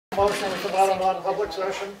Motion to come out of non-public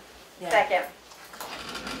session. Second.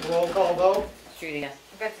 Roll call vote. Judy, yes.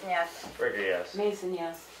 Goodson, yes. Ricky, yes. Mason,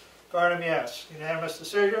 yes. Farnham, yes. Unanimous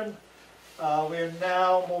decision. We're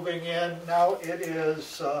now moving in. Now it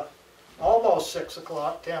is almost 6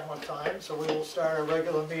 o'clock Tamworth time, so we will start a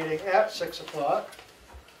regular meeting at 6 o'clock.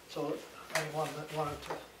 So anyone that wanted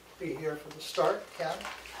to be here for the start can.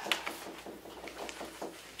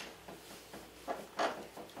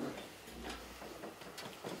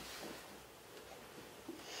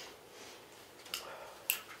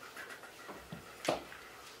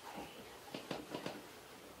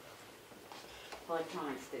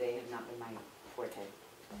 Electronics today have not been my forte.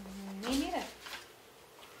 Me neither.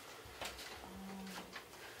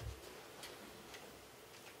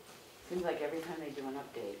 Seems like every time they do an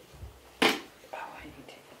update, Oh, I need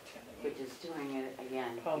to which is doing it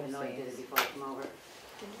again, even though I did it before I come over. Did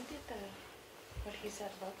you get what he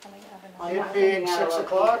said about coming out and I'm not It being thinking out 6 of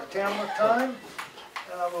o'clock Tamworth time,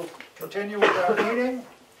 we'll continue with our meeting.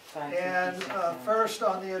 And first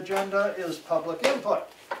on the agenda is public input.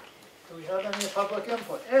 Do we have any public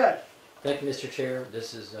input? Ed? Thank you, Mr. Chair.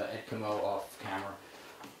 This is Ed Comeau off camera.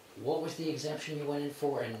 What was the exemption you went in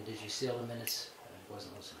for, and did you seal the minutes? I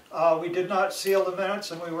wasn't listening. We did not seal the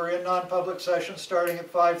minutes, and we were in non-public session starting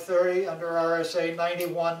at 5:30 under RSA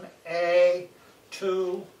 91A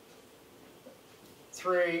 2,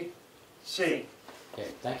 3C. Okay,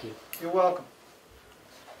 thank you. You're welcome.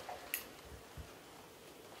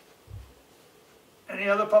 Any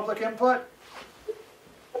other public input?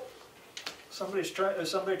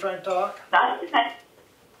 Is somebody trying to talk?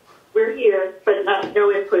 We're here, but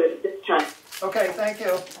no input at this time. Okay, thank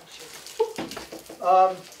you.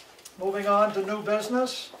 Moving on to new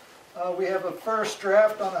business. We have a first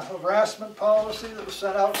draft on a harassment policy that was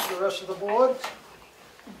sent out to the rest of the board.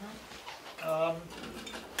 I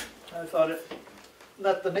thought it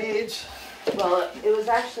met the needs. Well, it was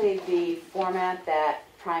actually the format that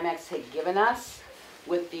Primex had given us,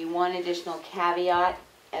 with the one additional caveat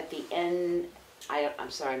at the end. I'm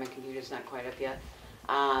sorry, my computer's not quite up yet.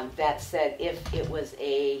 That said, if it was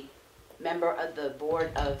a member of the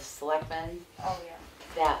Board of Selectmen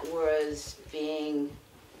that was being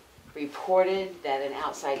reported, that an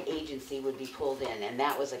outside agency would be pulled in, and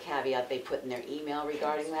that was a caveat they put in their email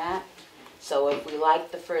regarding that. So if we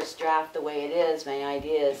like the first draft the way it is, my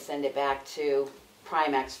idea is send it back to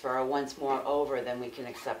Primex for a once more over, then we can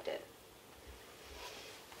accept it.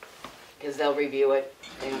 Because they'll review it,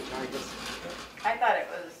 they don't charge us. I thought it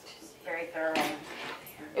was very thorough.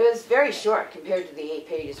 It was very short compared to the 8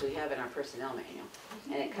 pages we have in our personnel manual,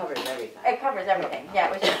 and it covers everything. It covers everything, yeah,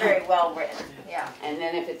 it was just very well written, yeah. And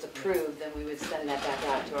then if it's approved, then we would send that back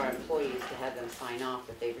out to our employees to have them sign off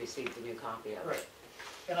that they've received a new copy of it. Right.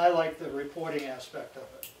 And I like the reporting aspect of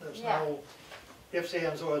it. There's Yeah. no ifs,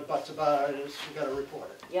 ands, or buts about it. It's, you gotta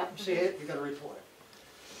report it. Yep. See it, you gotta report it.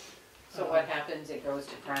 So what happens, it goes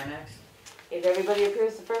to Primex? If everybody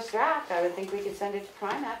approves the first draft, I would think we could send it to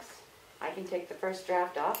Primex. I can take the first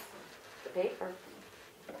draft off the paper.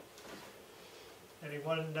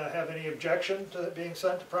 Anyone have any objection to it being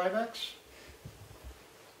sent to Primex?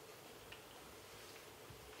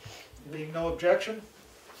 Being no objection,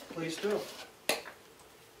 please do.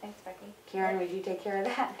 Thanks, Becky. Karen, would you take care of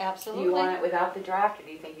that? Absolutely. Do you want it without the draft, or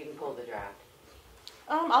do you think you can pull the draft?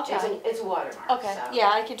 I'll try. It's a watermark. Okay, so.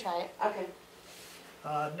 yeah, I can try it. Okay.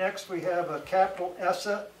 Next, we have a capital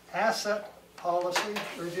asset policy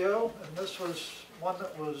review, and this was one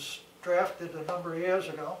that was drafted a number of years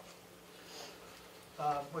ago,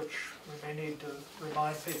 which we may need to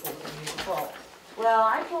remind people that we need to follow. Well,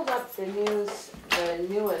 I pulled up the newest, let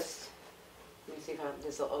me see if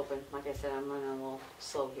this will open. Like I said, I'm running a little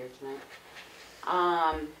slow here tonight.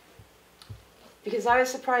 Because I was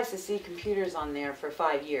surprised to see computers on there for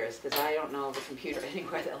 5 years, because I don't know of a computer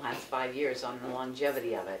anywhere that lasts 5 years on the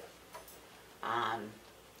longevity of it.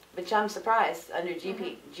 Which I'm surprised, under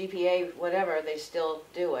GPA, whatever, they still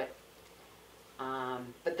do it.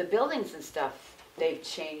 But the buildings and stuff, they've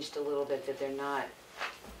changed a little bit, that they're not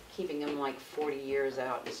keeping them like 40 years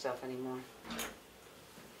out and stuff anymore.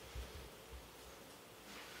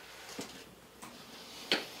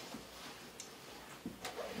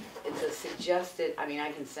 It's a suggested, I mean,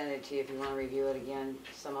 I can send it to you if you want to review it again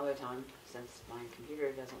some other time, since my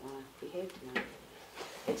computer doesn't want to behave tonight.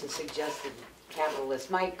 It's a suggested capital list.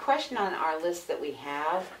 My question on our list that we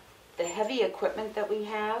have, the heavy equipment that we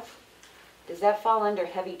have, does that fall under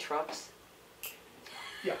heavy trucks?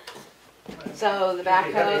 Yeah. So the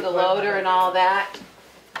Heavy backhoe, the equipment. loader and all that?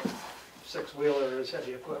 Six-wheeler is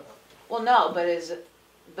heavy equipment. Well, no, but is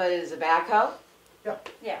a backhoe,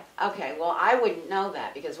 Yeah, Okay, well, I wouldn't know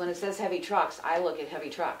that, because when it says heavy trucks, I look at heavy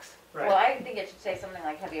trucks. well, Right, I think it should say something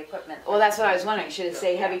like heavy equipment. Well, that's what I was wondering, should it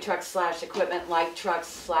say heavy trucks slash equipment, light trucks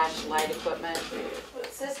slash light equipment? Well,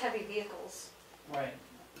 it says heavy vehicles. Right,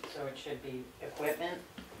 so it should be equipment.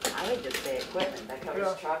 I would just say equipment, that covers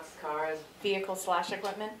Yeah. trucks, cars. Vehicle slash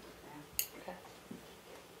equipment? Okay.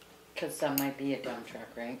 Cause some might be a dump truck,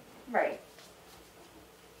 right? Right,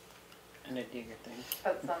 And a digger thing.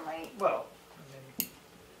 but some might. well, I mean,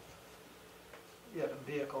 yeah,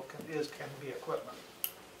 the vehicle can be equipment.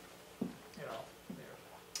 You know,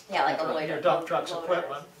 Yeah, like a your loader. dump truck's Loaders.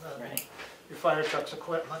 equipment, Right. your fire truck's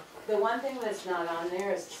equipment, The one thing that's not on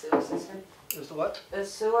there is the sewer system. is the what? The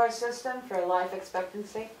sewer system for life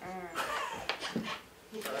expectancy. Mm.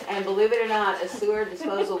 And believe it or not, a sewer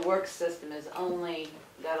disposal work system has only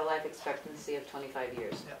got a life expectancy of 25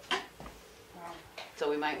 years. Yeah. Wow. So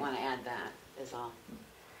we might want to add that, is all.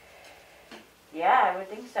 Yeah, I would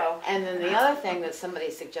think so. And then the other thing that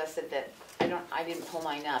somebody suggested that, I didn't pull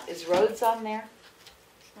mine up, is roads on there?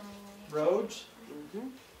 Roads? Mm-hmm.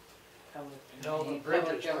 No, the bridges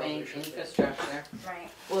Public domain probably should be. infrastructure. Right.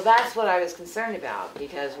 Well, that's what I was concerned about,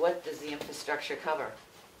 because what does the infrastructure cover?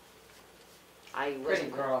 I Pretty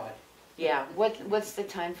wasn't. broad. Yeah, what's the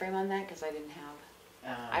time frame on that, because I didn't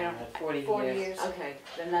have. I don't- 40 40 years. years. Okay,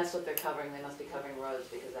 then that's what they're covering, they must be covering roads,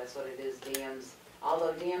 because that's what it is, dams.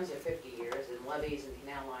 Although dams are 50 years, and levees and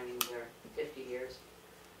canal linings are 50 years.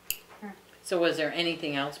 So was there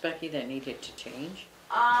anything else, Becky, that needed to change?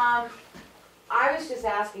 I was just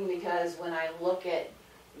asking because when I look at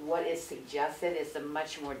what is suggested, it's a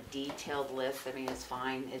much more detailed list. I mean, it's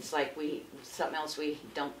fine. It's like something else we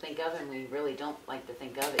don't think of and we really don't like to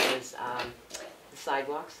think of is the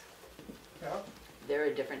sidewalks. Yeah, They're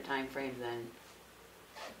a different time frame than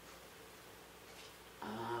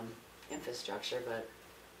infrastructure, but,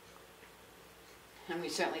 and we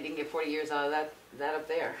certainly didn't get 40 years out of that up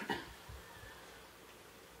there.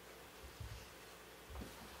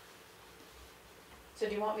 So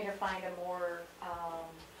do you want me to find a more,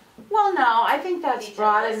 Well, no, I think that's Detailed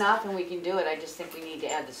broad list. enough and we can do it. I just think we need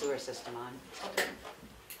to add the sewer system on. okay.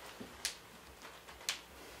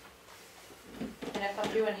 And if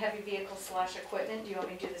I'm doing heavy vehicle slash equipment, do you want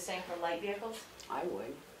me to do the same for light vehicles? I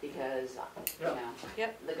would, because, you Yeah. know,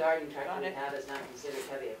 Yep. the garden tractor Got we it. have is not considered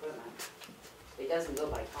heavy equipment. It doesn't go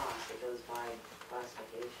by cost, it goes by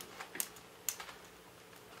classification.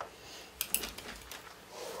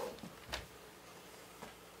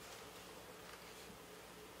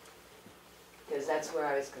 Because that's where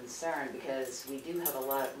I was concerned, because we do have a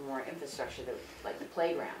lot more infrastructure that, like the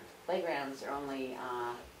playground. Playgrounds are only,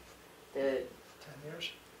 the, 10 years?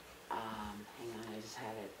 hang on, I just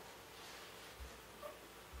had it.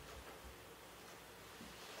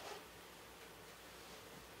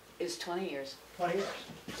 It's 20 years. 20 years.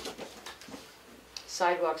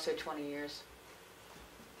 Sidewalks are 20 years.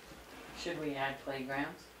 Should we add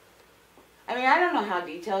playgrounds? I mean, I don't know how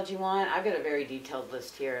detailed you want. I've got a very detailed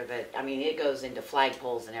list here that, I mean, it goes into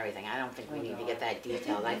flagpoles and everything. I don't think we need to get that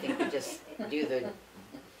detailed. I think we just do the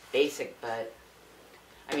basic, but,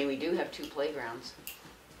 I mean, we do have 2 playgrounds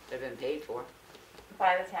that have been paid for.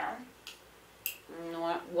 By the town?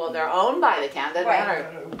 Well, they're owned by the town, doesn't Right. matter.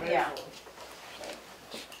 Who pays Yeah. for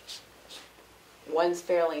it? One's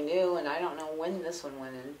fairly new, and I don't know when this one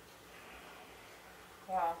went in.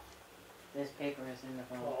 Wow. This paper is in the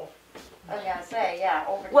phone. Well, I was gonna say, yeah,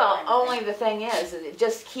 over time. Well, only the thing is, it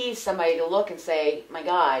just keys somebody to look and say, my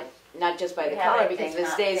God, not just by We the have color, it, because it's if it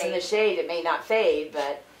not stays in the safe. shade, it may not fade,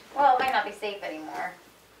 but, Well, it might not be safe anymore,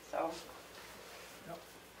 so. Yep.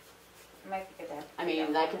 It might be good to have. I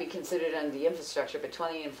mean, that could be considered under the infrastructure, but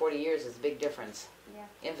 20 and 40 years is a big difference. Yeah.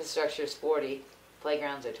 Infrastructure is 40,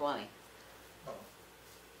 playgrounds are 20. well,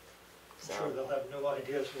 So, I'm sure they'll have no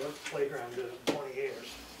ideas what playground is in 20 years.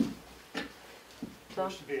 There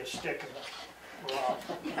used to be a stick in the rock,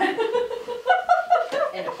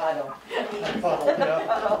 In a puddle. a puddle,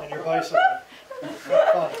 yeah, and your bicycle.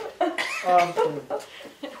 Fun.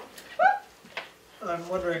 I'm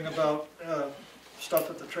wondering about stuff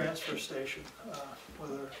at the transfer station,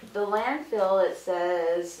 whether, the landfill, it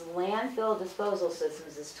says landfill disposal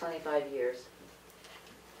systems is 25 years.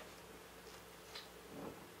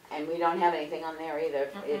 And we don't have anything on there either.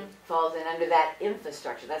 It falls in under that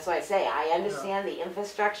infrastructure. That's why I say, I understand the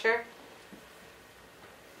infrastructure,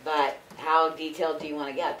 but how detailed do you want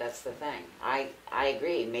to get? That's the thing. I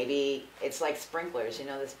agree. Maybe it's like sprinklers. You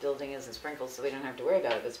know, this building isn't sprinkled, so we don't have to worry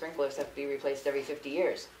about it, but sprinklers have to be replaced every 50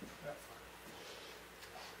 years. Yeah.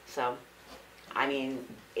 So, I mean,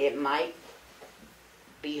 it might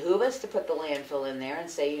behoove us to put the landfill in there and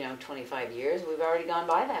say, 25 years. We've already gone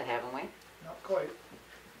by that, haven't we? no, Not quite,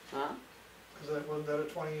 Huh? because wasn't that a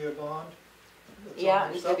 20-year bond? That's Yeah,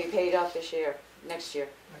 almost it's gonna up be paid off this year, next year.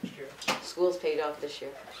 next year. School's paid off this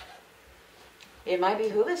year. It might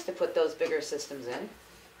behoove us to put those bigger systems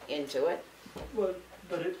into it. But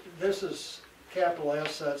this is capital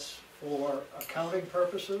assets for accounting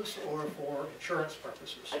purposes or for insurance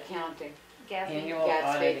purposes? Accounting. Annual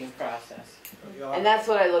Gas auditing station. process. You And are- that's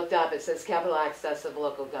what I looked up. It says capital access of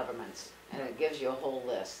local governments, and it gives you a whole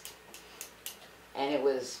list. And it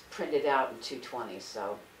was printed out in 220,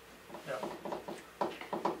 so. yeah.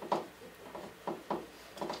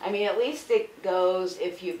 I mean, at least it goes,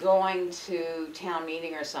 if you're going to town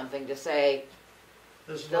meeting or something, to say,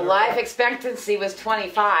 This is the what life expectancy was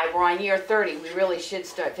 25, we're on year 30, we really should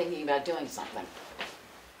start thinking about doing something.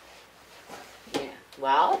 Yeah,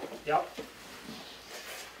 well, Yep.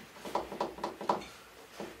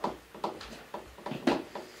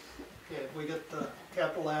 Okay, we get the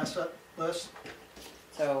capital asset list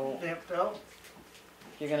So stamped out.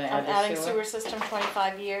 you're gonna I'm add adding the sewer system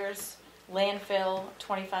 25 years, landfill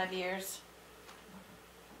 25 years.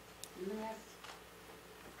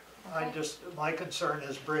 My concern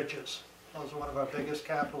is bridges. Those are one of our biggest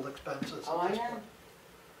capital expenses oh, at I this know. point.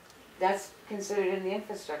 That's considered in the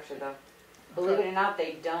infrastructure though. Believe it or not,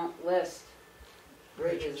 they don't list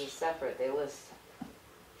bridges as separate, they list.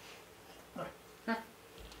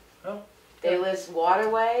 Well, They list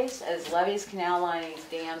waterways as levees, canal linings,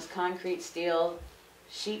 dams, concrete, steel,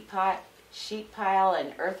 sheet pile,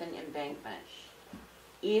 and earthen embankment.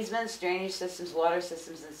 Easements, drainage systems, water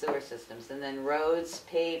systems, and sewer systems. And then roads,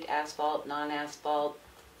 paved, asphalt, non-asphalt,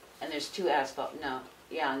 and there's two asphalt,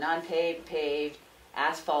 non-paved, paved,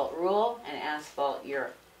 asphalt rural, and asphalt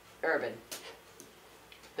urban.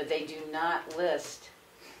 But they do not list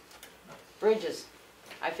bridges.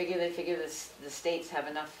 I figure the states have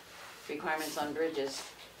enough requirements on bridges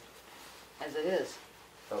as it is.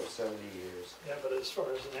 About 70 years. yeah, but as far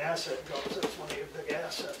as an asset goes, it's one of your big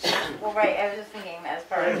assets. Well, right, I was just thinking, as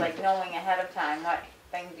far as like knowing ahead of time what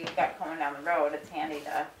things you've got coming down the road, it's handy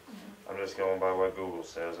to. I'm just going by what Google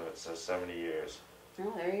says, and it says 70 years.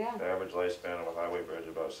 Oh, there you The go. average lifespan of a highway bridge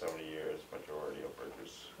about 70 years, majority of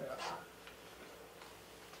bridges. Yeah.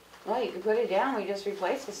 Well, you could put it down, we just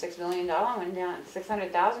replaced the $6 million one down,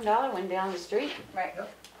 $600,000 one down the street. Right.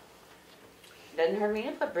 Doesn't hurt me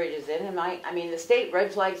to put bridges in, I mean, the state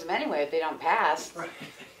red flags them anyway if they don't pass. Right.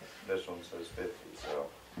 This one says 50, so.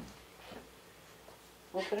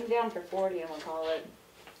 We'll put them down for 40 and we'll call it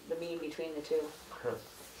the mean between the two.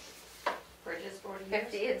 Bridges 40 years?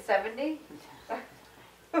 50 and 70?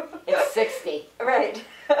 It's 60, Right.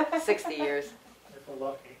 60 years. If we're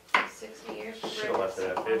lucky. 60 years for Should have left it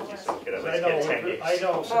at 50, so we could at I least know, get 10 years. I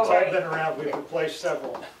know, since Oh, I've been around, we've replaced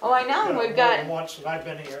several. Oh, I know, You know, we've more got, than once when I've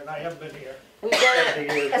been here, and I have been here we've got,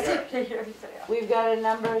 70 years. yeah. we've got a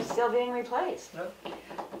number still being replaced.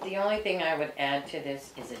 The only thing I would add to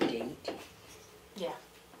this is a date. Yeah.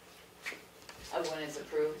 Of when it's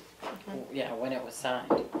approved. Yeah, when it was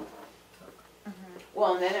signed.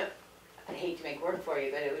 Well, and then I hate to make work for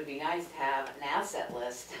you, but it would be nice to have an asset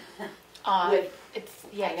list With- It's,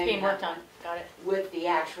 I know it's being you worked have on, got it. with the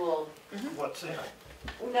actual, What's in it?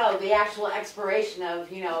 no, the actual expiration of,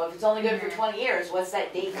 if it's only good for 20 years, what's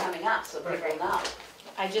that date coming up, so people know.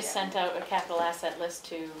 I just sent out a capital asset list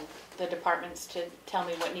to the departments to tell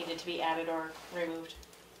me what needed to be added or removed.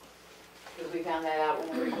 Because we found that out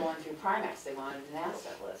when we were going through Primex, they wanted an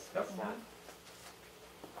asset list. Yep.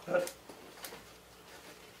 So, Good.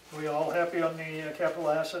 We all happy on the capital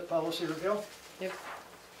asset policy review? Yep.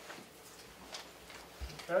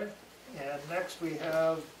 Okay, and next we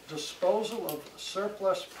have disposal of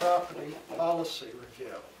surplus property policy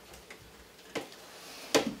review.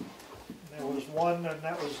 There was one, and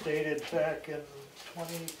that was dated back in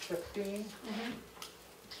 2015.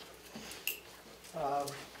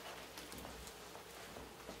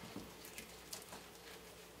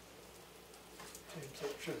 Seems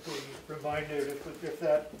it should be reminded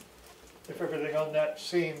if everything on that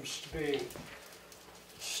seems to be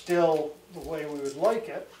still the way we would like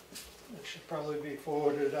it, it should probably be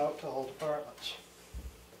forwarded out to all departments.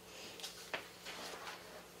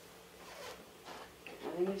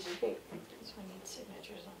 I think it should be. So I need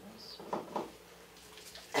signatures on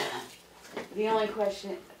this. The only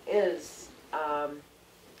question is,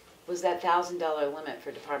 was that $1,000 limit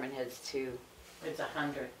for department heads to, It's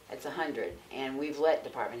 100. it's 100, and we've let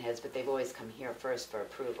department heads, but they've always come here first for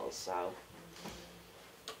approval, so.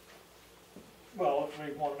 Well, if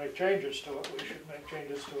we want to make changes to it, we should make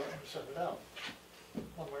changes to it and send it out.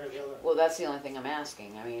 one way or the other. Well, that's the only thing I'm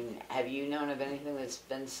asking. I mean, have you known of anything that's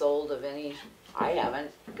been sold of any? I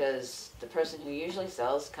haven't, because the person who usually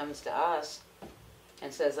sells comes to us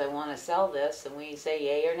and says, I want to sell this, and we say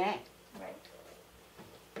yay or nay. Right.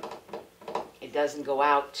 It doesn't go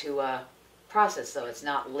out to a process, so it's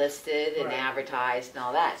not listed and Right. advertised and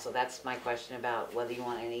all that. So that's my question about whether you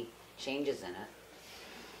want any changes in it.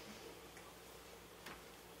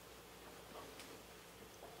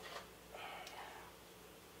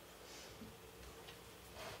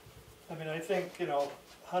 I mean, I think,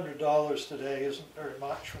 $100 today isn't very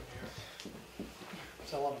much when you're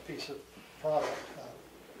selling a piece of product.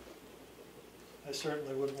 I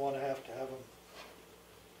certainly wouldn't want to have them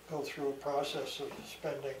go through a process of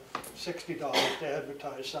spending $60 to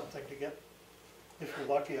advertise something to get, if you're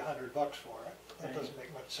lucky, $100 for it. That doesn't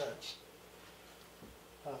make much sense.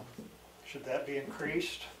 Should that be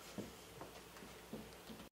increased?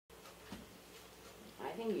 I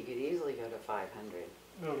think you could easily go to 500.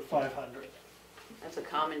 Go to 500. That's a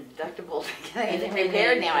common deductible to get anything And then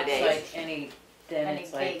repaired it's nowadays. like then Any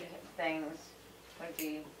it's big like, things would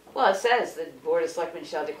be, Well, it says the Board of Selectmen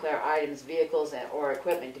shall declare items, vehicles, or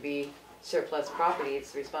equipment to be surplus property.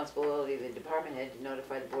 It's the responsibility of the department head to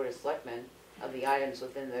notify the Board of Selectmen of the items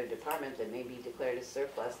within their department that may be declared as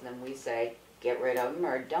surplus, and then we say, get rid of them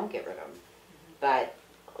or don't get rid of them. But,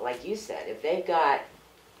 like you said, if they've got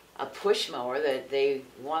a push mower that they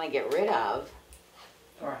want to get rid of,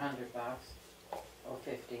 or $100, or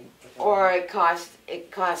 50. or it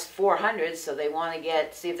costs 400, so they want to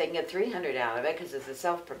see if they can get 300 out of it because it's a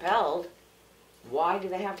self-propelled. Why do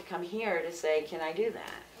they have to come here to say, can I do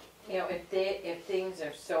that? You know, if things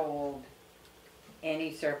are sold,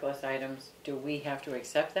 any surplus items, do we have to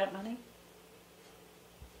accept that money?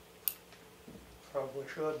 Probably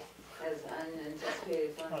should. As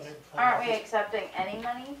unanticipated funds? aren't we accepting any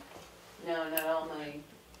money? No, not all money.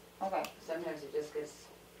 Okay. Sometimes it just gets.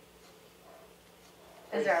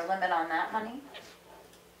 Is there a limit on that money?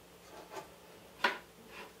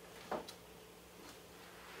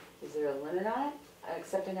 Is there a limit on it?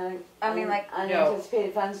 Accepting I mean, like-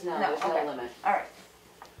 unanticipated funds? No, No, there's no okay. limit. All right.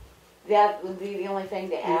 That would be the only thing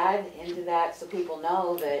to add into that, so people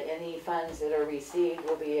know that any funds that are received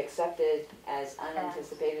will be accepted as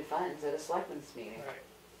unanticipated funds at a selectmen's meeting. Right.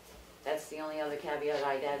 That's the only other caveat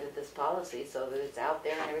I'd add to this policy, so that it's out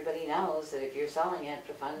there and everybody knows that if you're selling it,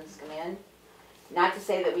 the funds come in. Not to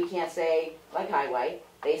say that we can't say, like Highway,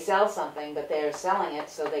 they sell something, but they're selling it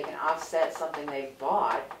so they can offset something they've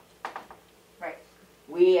bought. Right.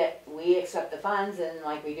 We accept the funds, and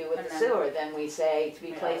like we do with And the then- sewer, then we say to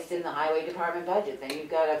be placed in the highway department budget, then you've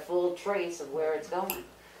got a full trace of where it's going.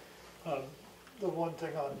 The one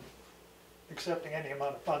thing on accepting any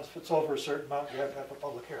amount of funds, if it's over a certain amount, you have to have a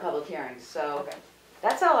public hearing. Public hearings, so Okay.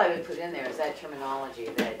 that's all I would put in there, is that terminology,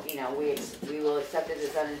 that, we will accept it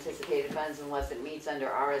as unanticipated funds unless it meets under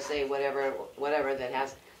RSA, whatever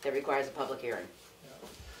that requires a public hearing.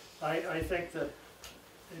 I think that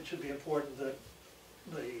it should be important that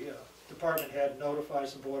the department head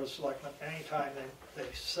notifies the Board of Selectmen anytime they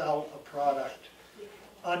sell a product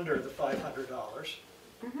under the $500.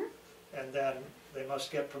 Mhm. And then they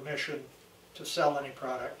must get permission to sell any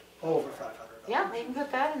product over $500. Yeah, you can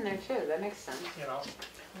put that in there too, that makes sense.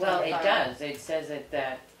 Well, it does. It says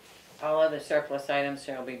that all other surplus items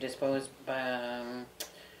shall be disposed by,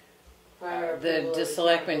 Prior approval the of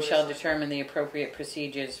selectmen Board of shall Selectmen. determine the appropriate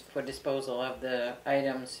procedures for disposal of the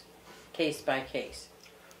items case by case.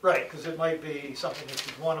 Right, because it might be something that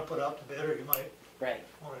you want to put out to bid, or you might Right.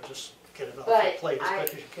 want to just get it off But the plate as I-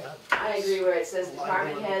 quick as you can. I agree where it says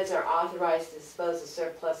department Liability. heads are authorized to dispose of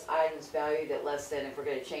surplus items valued at less than, if we're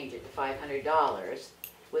gonna change it to $500,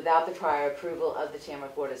 without the prior approval of the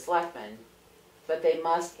Tamworth Board of Selectmen, but they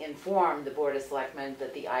must inform the Board of Selectmen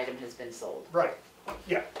that the item has been sold. Right,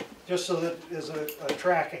 yeah, just so that there's a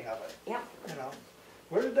tracking of it. Yep.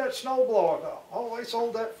 Where did that snow blower go? Oh, I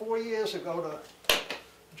sold that 4 years ago to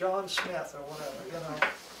John Smith or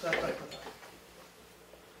whatever, that type of thing.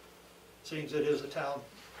 Seems it is a town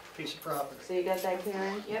piece of property. So you got that,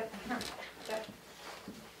 Karen? Yep.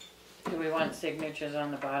 Do we want signatures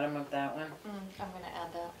on the bottom of that one? I'm gonna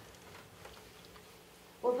add that.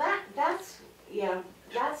 Well,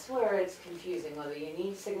 that's where it's confusing, whether you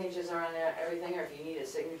need signatures on everything, or if you need a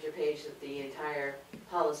signature page that the entire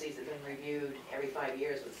policies have been reviewed every 5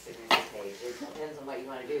 years with a signature page. It depends on what you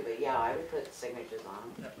wanna do, but yeah, I would put signatures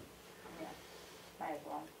on them. Might as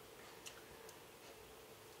well.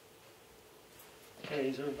 Okay,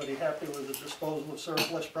 is everybody happy with the disposal of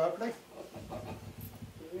surplus property?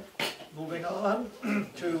 Moving on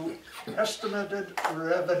to estimated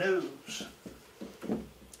revenues.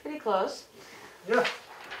 Pretty close. Yeah,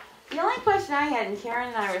 The only question I had, and Karen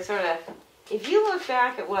and I were sort of, if you look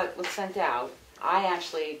back at what was sent out, I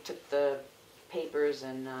actually took the papers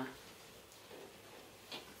and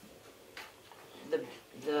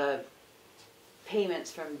the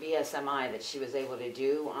payments from BSMI that she was able to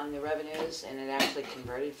do on the revenues, and it actually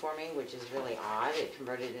converted for me, which is really odd. It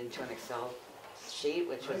converted into an Excel sheet,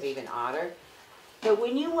 which was even odder. But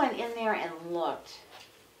when you went in there and looked,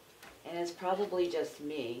 and it's probably just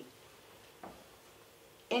me,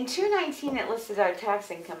 in 219 it listed our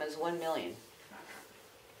tax income as 1 million.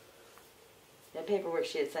 The paperwork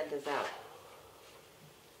she had sent us out.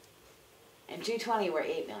 And 220 were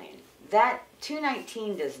 8 million. That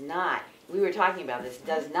 219 does not, we were talking about this,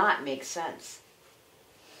 does not make sense.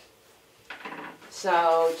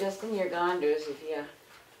 So just in your gonders, if you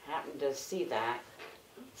happen to see that,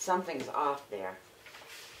 something's off there.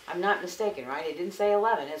 I'm not mistaken, right? It didn't say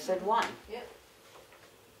 11, it said 1. yeah,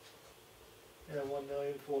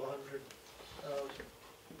 1,400,000.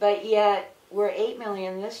 But yet, we're 8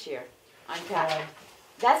 million this year on tax.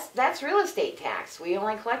 That's real estate tax. We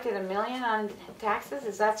only collected $1 million on taxes?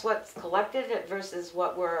 Is that what's collected versus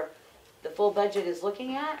what the full budget is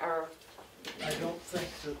looking at, or? I don't think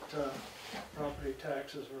that property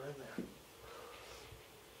taxes were in there.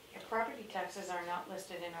 Property taxes are not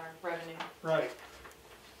listed in our revenue. Right.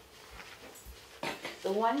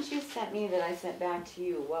 The ones you sent me that I sent back to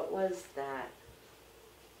you, what was that?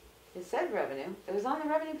 It said revenue. It was on the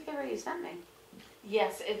revenue paper you sent me.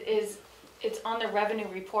 Yes, it is, it's on the revenue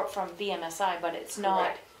report from BMSI, but it's not.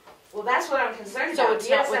 Correct. Well, that's what I'm concerned So about. it's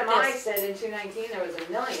not with BSMI this. said in 219 there was $1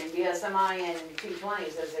 million. BSMI in 220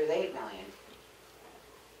 says there's 8 million.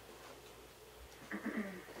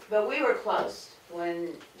 But we were close when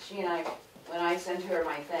she and I, when I sent her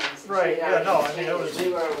my things. and she Right, had yeah, no, already I mean, it was, changed.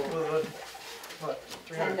 We were what,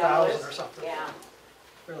 $10 300,000 or something? Yeah,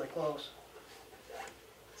 Really close.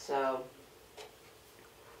 so,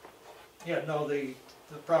 Yeah, no, the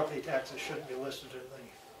property taxes shouldn't be listed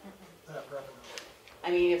in that revenue. I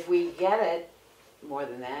mean, if we get it more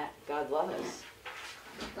than that, God love us.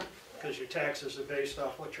 Because your taxes are based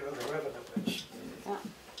off what your other revenue is. Yeah.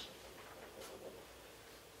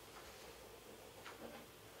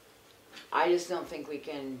 I just don't think we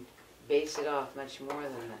can base it off much more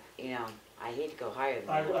than that, you know, I hate to go higher than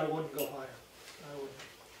I that. wouldn't go higher. I wouldn't.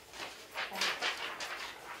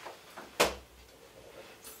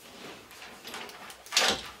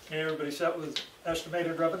 Okay, everybody set with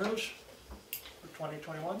estimated revenues for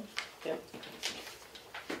 2021? Yep.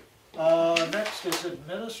 Next is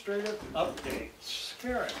administrative updates.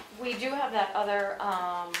 Karen? We do have that other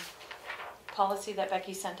policy that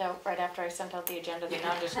Becky sent out right after I sent out the agenda, the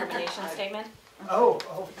non-discrimination statement. Oh,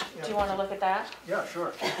 Do you yeah. want to look at that? Yeah,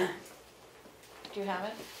 sure. Do you have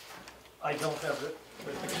it? I don't have it,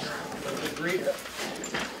 but read it.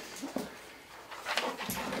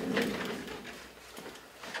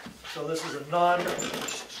 So this is a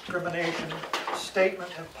non-discrimination statement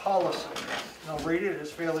and policy. And I'll read it,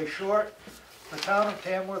 it's fairly short. The town of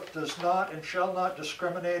Tamworth does not and shall not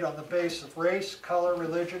discriminate on the basis of race, color,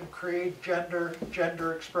 religion, creed, gender,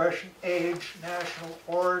 gender expression, age, national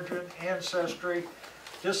origin, ancestry,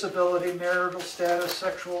 disability, marital status,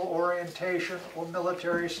 sexual orientation, or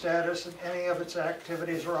military status in any of its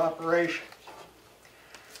activities or operations.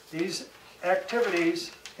 These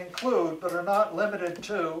activities include, but are not limited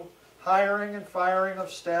to, hiring and firing of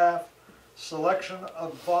staff, selection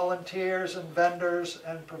of volunteers and vendors,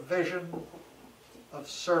 and provision of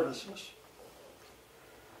services.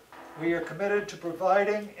 We are committed to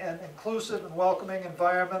providing an inclusive and welcoming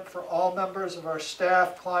environment for all members of our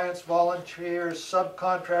staff, clients, volunteers,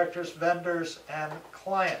 subcontractors, vendors, and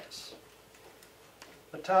clients.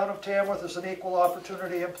 The town of Tamworth is an equal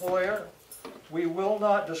opportunity employer. We will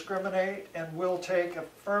not discriminate and will take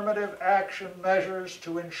affirmative action measures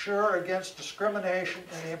to ensure against discrimination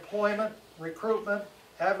in the employment, recruitment,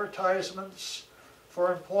 advertisements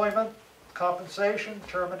for employment, compensation,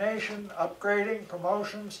 termination, upgrading,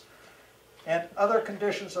 promotions, and other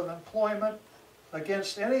conditions of employment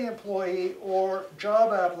against any employee or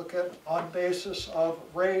job applicant on basis of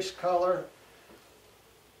race, color,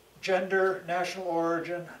 gender, national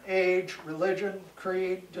origin, age, religion,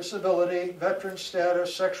 creed, disability, veteran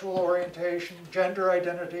status, sexual orientation, gender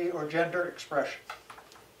identity, or gender expression.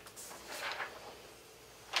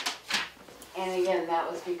 And again,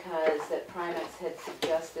 that was because that Primex had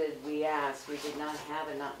suggested, we asked, we don't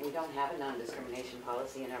have a non-discrimination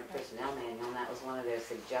policy in our personnel manual, and that was one of their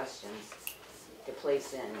suggestions to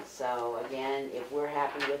place in. So again, if we're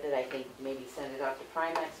happy with it, I think maybe send it off to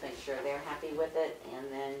Primex, make sure they're happy with it,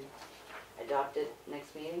 and then adopt it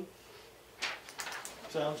next meeting.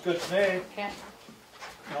 Sounds good to me. Okay.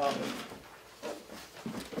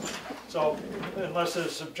 So unless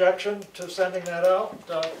there's objection to sending that out,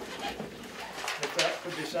 if that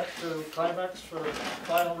could be sent to Climax for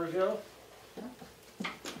final review.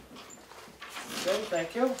 Okay,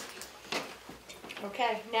 thank you.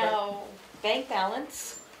 Okay, now, bank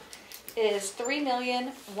balance is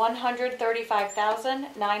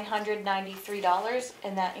 $3,135,993,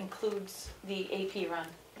 and that includes the AP run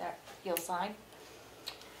that you'll sign.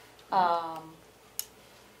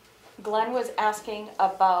 Glenn was asking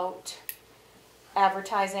about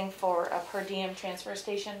advertising for a per diem transfer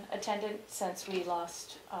station attendant since we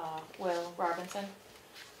lost Will Robinson.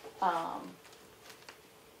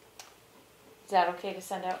 Is that okay to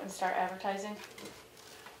send out and start advertising?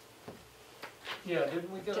 Yeah, didn't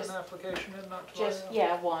we get Just- an application in not too long Just, ago?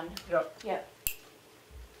 yeah, one. Yep. Yep.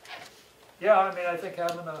 Yeah, I mean, I think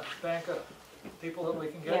having a bank of people that we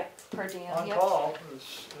can get Yep, per diem, on yep. call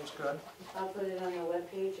is good. I'll put it on the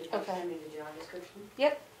webpage if you Okay. send me the job description.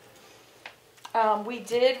 Yep. We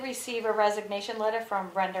did receive a resignation letter from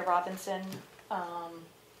Brenda Robinson,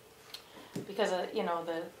 because of, do you want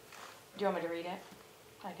me to read it?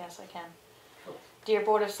 I guess I can. Sure. Dear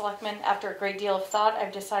Board of Selectmen, after a great deal of thought,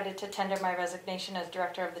 I've decided to tender my resignation as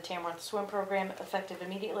Director of the Tamworth Swim Program, effective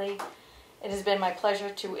immediately. It has been my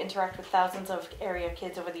pleasure to interact with thousands of area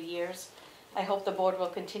kids over the years. I hope the board will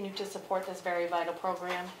continue to support this very vital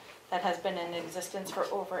program that has been in existence for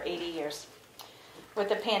over 80 years. With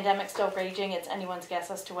the pandemic still raging, it's anyone's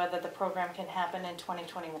guess as to whether the program can happen in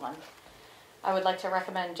 2021. I would like to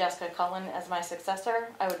recommend Jessica Cullen as my successor.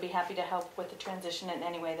 I would be happy to help with the transition in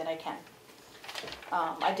any way that I can.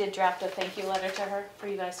 I did draft a thank you letter to her for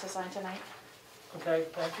you guys to sign tonight. Okay,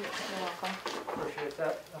 thank you. You're welcome. Appreciate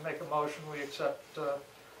that. I make a motion, we accept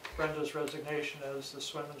Brenda's resignation as the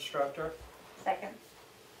swim instructor. Second.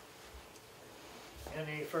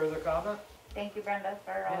 Any further comment? Thank you, Brenda,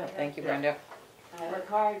 for all Yeah, your. thank you, Yeah. Brenda. I worked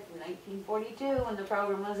hard from 1942 when the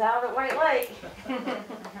program was out at White Lake.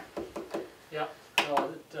 Yeah,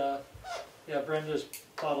 well, Brenda's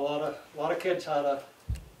taught a lot of kids how to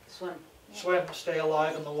Swim. swim, stay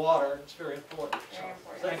alive in the water. It's very important. So, Very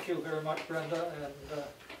important. thank you very much, Brenda, and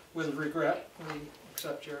with regret, we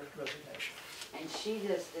accept your resignation. And she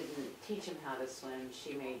just didn't teach them how to swim.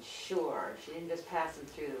 She made sure, she didn't just pass them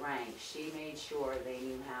through the ranks. She made sure they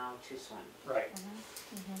knew how to swim. Right.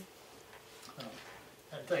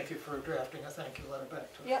 And thank you for drafting a thank you letter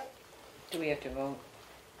back to us. Yep. Do we have to vote?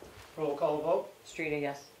 Roll call vote. Streeter,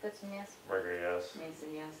 yes. Goodson, yes. Burger, yes.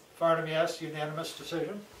 Mason, yes. Farnham, yes. Unanimous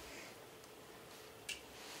decision.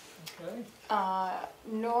 Okay.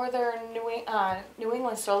 Northern New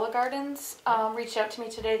England Solar Gardens reached out to me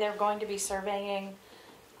today. They're going to be surveying,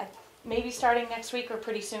 maybe starting next week or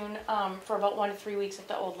pretty soon, for about 1 to 3 weeks at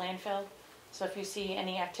the old landfill. So if you see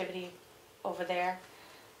any activity over there,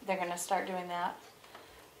 they're going to start doing that.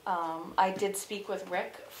 I did speak with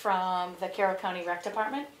Rick from the Carroll County Rec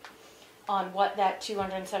Department on what that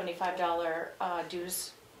 $275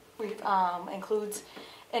 dues includes,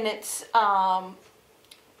 and it's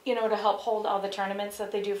to help hold all the tournaments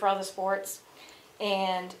that they do for all the sports.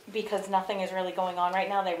 And because nothing is really going on right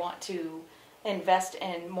now, they want to invest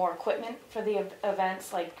in more equipment for the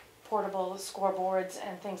events, like portable scoreboards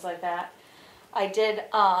and things like that. I did,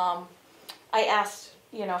 I asked,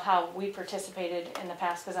 how we participated in the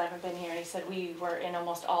past, because I haven't been here, and he said we were in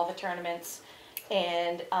almost all the tournaments,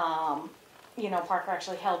 and, Parker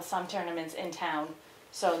actually held some tournaments in town,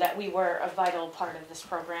 so that we were a vital part of this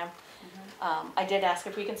program. I did ask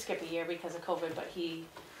if we can skip a year because of COVID, but he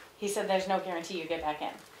said there's no guarantee you get back in.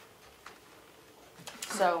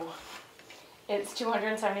 So it's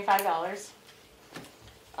 $275.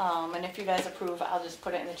 And if you guys approve, I'll just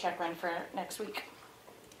put it in the check run for next week.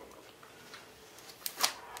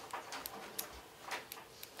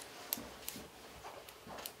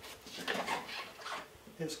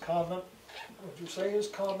 His comment, would you say his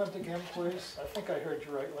comment again, please? I think I heard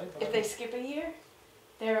you rightly. But If they skip a year,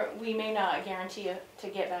 we may not guarantee you to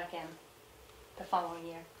get back in the following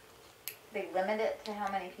year. They limit it to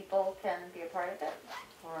how many people can be a part of it?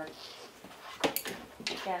 Or,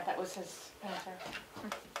 yeah, that was his answer.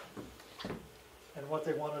 And what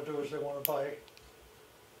they want to do is they want to buy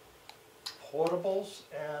portables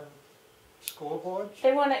and scoreboards?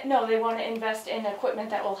 They want to invest in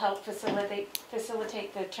equipment that will help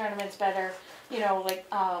facilitate the tournaments better.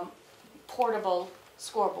 Portable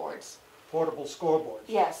scoreboards. Portable scoreboards?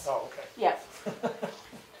 Yes. Oh, okay. Yeah.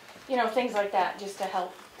 Things like that, just to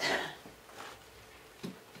help.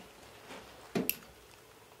 $275.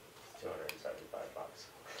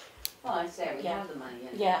 Well, say, we Yeah. have the money.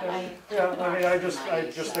 Yeah, Yeah, I mean, I just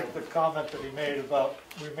think the comment that he made about,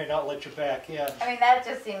 we may not let you back in. I mean, that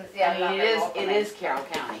just seems, yeah. I mean, not very welcoming. it is Carroll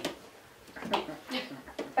County. It is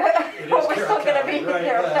But we're Carroll still gonna County, be right,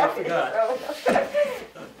 Carroll yeah, I County, forgot. so.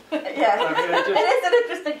 Yeah, I mean, it it is an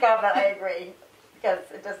interesting comment, I agree, because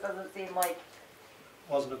it just doesn't seem like,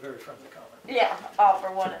 Wasn't a very friendly comment. yeah, all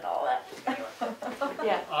for one and all that. Anyway.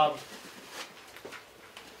 yeah,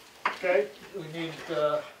 Okay, we need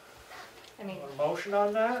I mean, a motion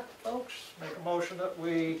on that, folks. Make a motion that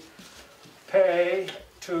we pay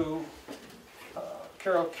to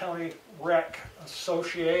Carroll County Rec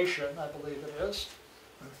Association, I believe it is,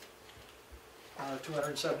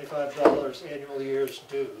 $275 annual year's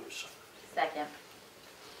dues. Second,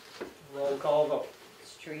 Roll call vote.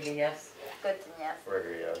 Streeter, yes. Goodson, yes.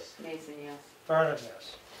 Burger, yes. Mason, yes. Vernon,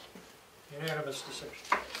 yes. Unanimous decision.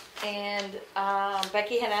 and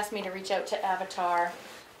Becky had asked me to reach out to Avatar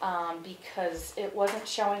because it wasn't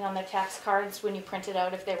showing on their tax cards when you printed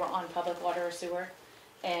out if they were on public water or sewer.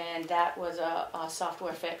 And that was a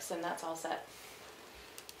software fix, and that's all set.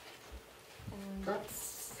 And, Okay.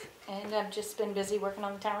 and I've just been busy working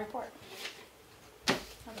on the town report.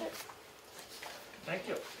 That's it. Thank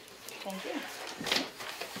you. Thank you.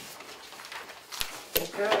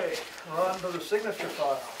 Okay, we're on to the signature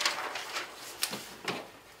file.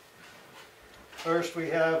 First, we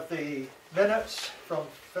have the minutes from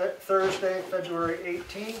Thursday, February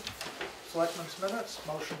 18th. Selectmen's minutes,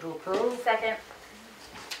 motion to approve. Second,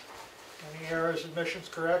 Any errors, omissions,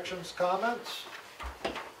 corrections, comments?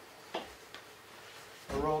 A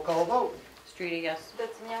roll call vote. Streeter, yes.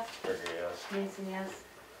 Goodson, yes. Burger, yes. Mason, yes.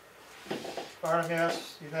 Barnum,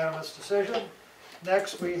 yes, unanimous decision.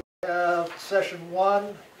 Next, we have session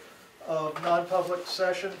 1 of non-public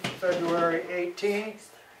session for February 18th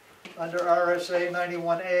under RSA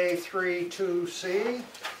 91A 32C.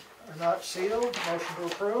 Are not sealed. Motion to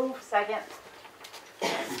approve. Second,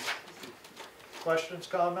 Questions,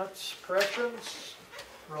 comments, corrections?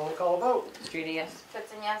 Roll call vote. Streeter, yes.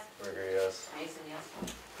 Goodson, yes. Burger, yes. Mason, yes.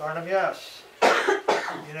 Barnum, yes.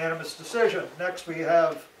 Unanimous decision. Next, we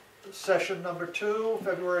have session number 2,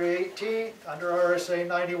 February 18th, under RSA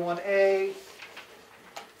 91A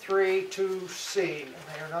 32C. And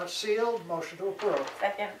they are not sealed. Motion to approve.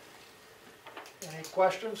 Second, Any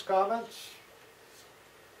questions, comments?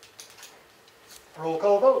 Roll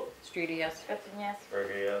call vote. Streeter, yes. Goodson, yes.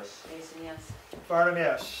 Burger, yes. Mason, yes. Barnum,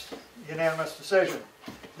 yes. Unanimous decision.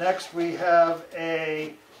 Next, we have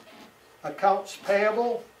a accounts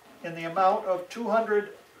payable in the amount of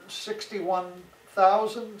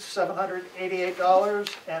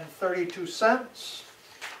 $261,788.32.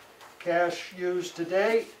 Cash used to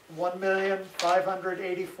date,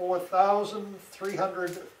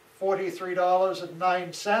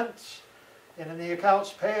 $1,584,343.09. And in the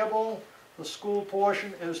accounts payable, the school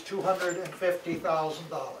portion is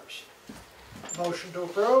 $250,000. Motion to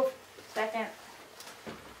approve. Second,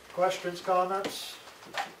 Questions, comments?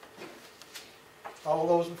 All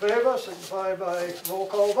those in favor signify by roll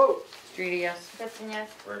call vote. Streeter, yes. Goodson, yes.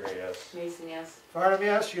 Burger, yes. Mason, yes. Barnum,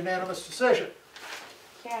 yes, unanimous decision.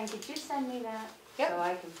 Karen, could you send me that? Yep. So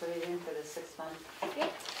I can put it in for the 6 month?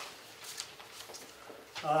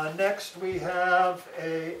 Next, we have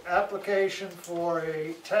a application for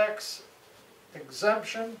a tax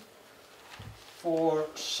exemption for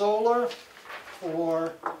solar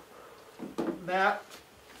for map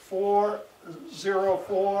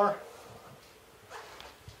 404,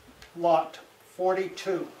 lot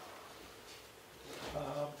 42.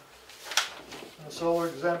 The solar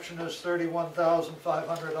exemption is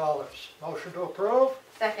 $31,500. Motion to approve.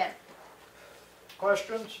 Second,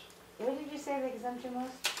 Questions? What did you say the exemption was?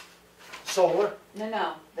 Solar,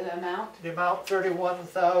 No, the amount? the amount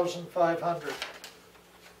 $31,500.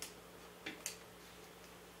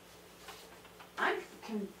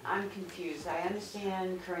 I'm confused. I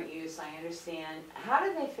understand current use, I understand. How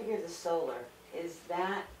did they figure the solar? Is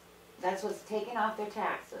that's what's taken off their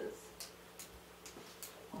taxes?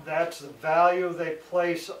 That's the value they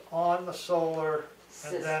place on the solar,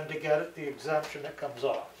 and Sys- then to get it the exemption, it comes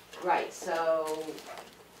off. Right, so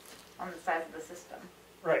on the size of the system.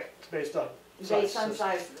 Right, it's based on size based on system.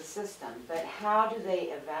 size of the system, but how do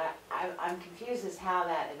they I'm confused as how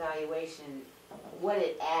that evaluation, what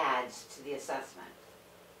it adds to the assessment.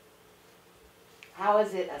 How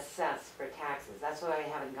is it assessed for taxes? That's what I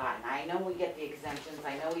haven't gotten. I know we get the exemptions,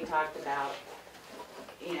 I know we talked about,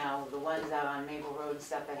 you know, the ones out on Maple Road and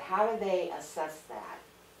stuff, but how do they assess that?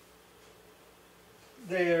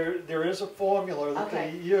 There is a formula that they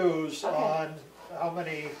Okay. use Okay. on how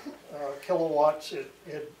many kilowatts it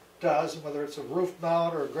does, and whether it's a roof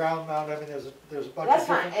mount or a ground mount, I mean, there's a bunch of That's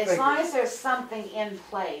different fine, figures. as long as there's something in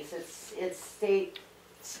place, it's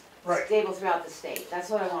Right. stable throughout the state, that's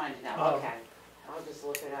what I wanted to know, Um, okay. I'll just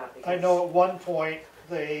look it up. I because- know at one point,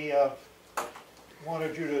 they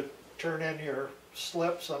wanted you to turn in your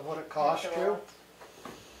slips on what it cost you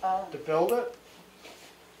Oh, to build it.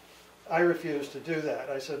 I refused to do that.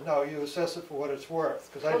 I said, no, you assess it for what it's worth,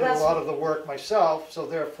 because I Well, did a that's- lot of the work myself, so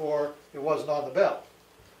therefore, it wasn't on the bill.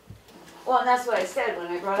 Well, and that's what I said, when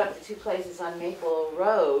I brought up the two places on Maple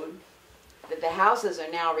Road, that the houses are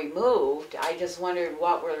now removed, I just wondered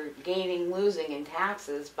what we're gaining, losing in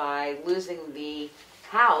taxes by losing the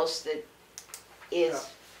house that is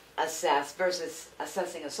assessed versus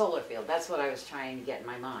assessing a solar field, that's what I was trying to get in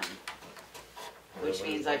my mind. Which Didn't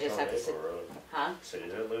lose means I much just on have to sit, Maple Road. huh? So you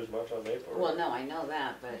didn't lose much on Maple Road? Well, no, I know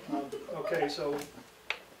that, but, Okay, so,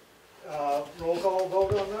 roll call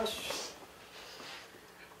vote on this?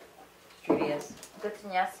 Judy, yes.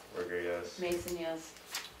 Goodson, yes. Berger, yes. Mason, yes.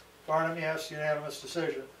 Barnum, yes, unanimous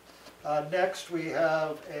decision. Next, we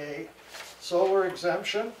have a solar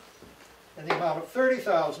exemption in the amount of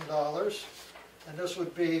 $30,000, and this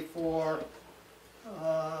would be for,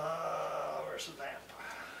 where's the map?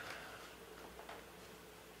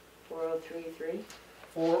 4033?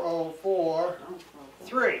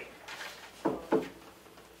 4043. Oh,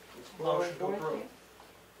 Motion to approve.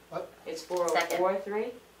 It's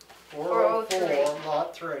 4043? 404,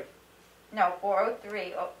 lot 3. No,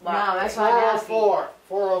 403. No, that's what I'm asking.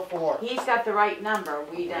 404. He's got the right number,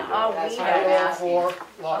 we don't. Oh, That's we what I'm don't. asking.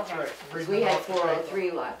 404, lot 3. Okay. Because we had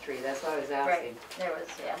 403 lot 3, that's what I was Right, asking. there was,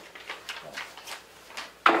 yeah.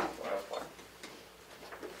 404.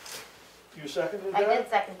 You seconded I that? did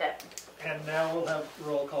second it. And now we'll have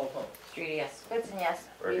roll call vote. Judy, yes. Goodson, yes.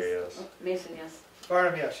 Berger, yes. Mason, yes.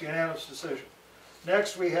 Barnum, yes, unanimous decision.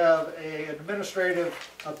 Next, we have an administrative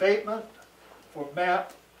abatement for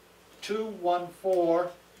map 214,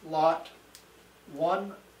 lot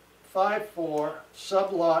 154,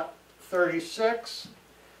 sublot 36,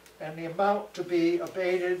 and the amount to be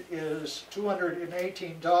abated is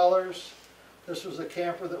 $218. This was a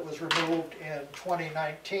camper that was removed in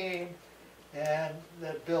 2019, and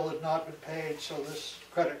that bill had not been paid, so this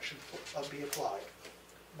credit should be applied.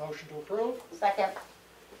 Motion to approve? Second.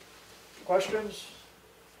 Questions?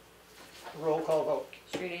 Roll call vote.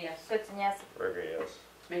 Judy, yes. Goodson, yes. Berger, yes.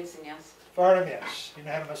 Mason, yes. Farnum, yes.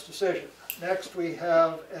 Unanimous decision. Next, we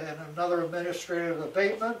have another administrative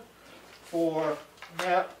abatement for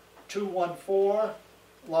map 214,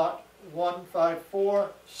 lot 154,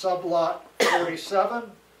 sublot 47,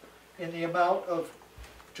 in the amount of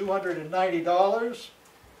 $290.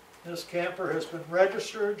 This camper has been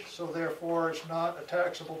registered, so therefore it's not a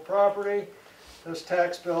taxable property. This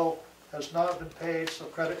tax bill has not been paid, so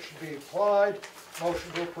credit should be applied.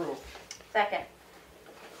 Motion to approve. Second.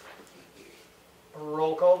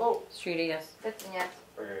 Roll call vote. Judy, yes. Goodson, yes.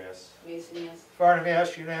 Berger, yes. Mason, yes. Farnum,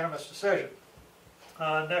 yes, unanimous decision.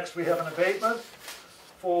 Next, we have an abatement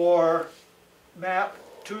for map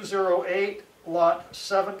 208, lot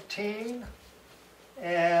 17.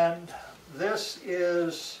 And this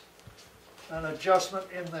is an adjustment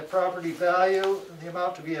in the property value. And the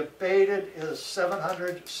amount to be abated is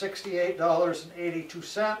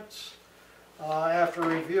 $768.82. After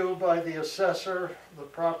review by the assessor, the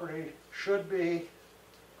property should be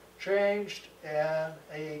changed and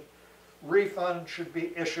a refund should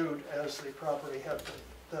be issued as the property had been,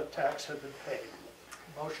 the tax had been paid.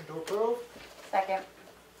 Motion to approve? Second.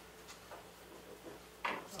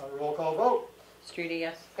 Roll call vote. Judy,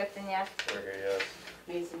 yes. Goodson, yes. Berger, yes.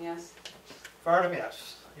 Mason, yes. Farnum,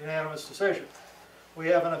 yes. Unanimous decision. We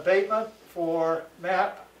have an abatement for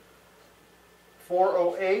map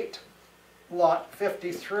 408, lot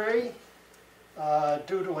 53.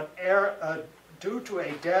 Due to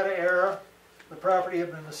a data error, the property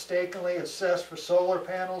had been mistakenly assessed for solar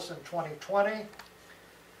panels in 2020.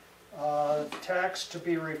 Tax to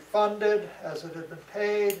be refunded as it had been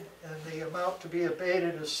paid, and the amount to be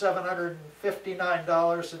abated is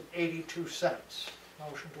 $759.82.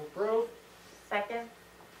 Motion to approve. Second.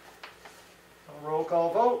 A roll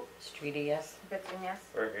call vote. Judy, yes. Goodson, yes.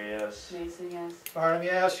 Berger, yes. Mason, yes. Barnum,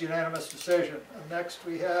 yes, unanimous decision. And next,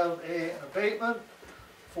 we have an abatement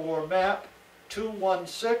for map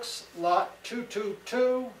 216, lot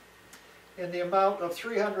 222, in the amount of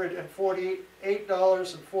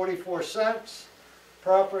 $348.44.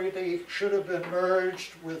 Property should have been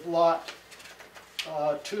merged with lot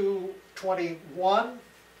 221,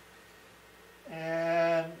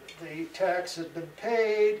 and the tax had been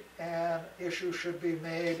paid, and issue should be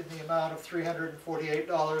made in the amount of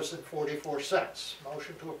 $348.44.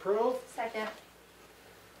 Motion to approve. Second.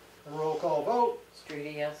 A roll call vote.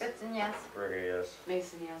 Streety, yes. Goodson, yes. Burger, yes.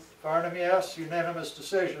 Mason, yes. Farnham, yes. Unanimous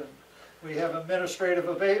decision. We have administrative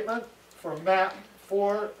abatement for map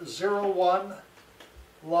 401,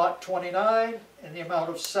 lot 29, in the amount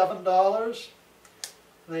of $7.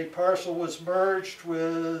 The parcel was merged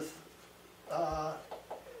with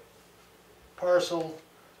parcel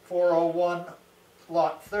 401,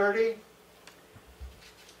 lot 30,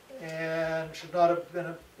 and should not have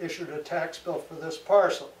been issued a tax bill for this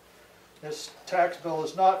parcel. This tax bill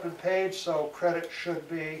has not been paid, so credit should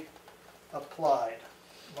be applied.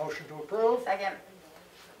 Motion to approve. Second.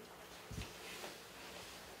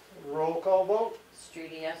 Roll call vote.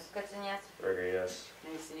 Streety, yes. Goodson, yes. Burger, yes.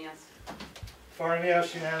 Mason, yes. Farnham,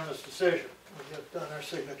 yes, unanimous decision. We have done our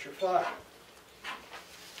signature file.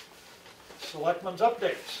 Selectmen's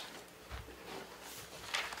updates.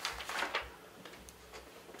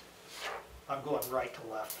 I'm going right to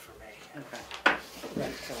left for me. Okay.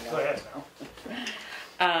 Right, so Go ahead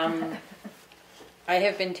now. I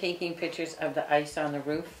have been taking pictures of the ice on the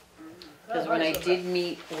roof. Because when I did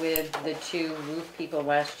meet with the two roof people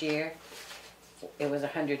last year, it was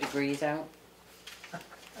 100 degrees out.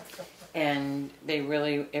 And they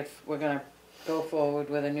really, if we're gonna go forward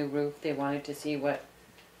with a new roof, they wanted to see what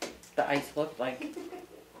the ice looked like.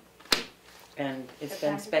 And it's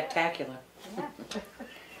been spectacular.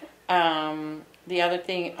 The other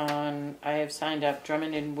thing I have signed up,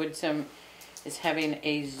 Drummond and Woodsum is having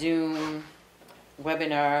a Zoom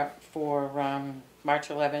webinar for March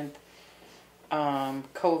 11th.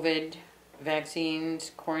 COVID,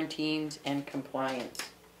 vaccines, quarantines, and compliance.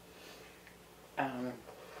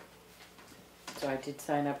 So I did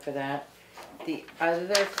sign up for that. The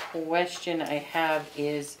other question I have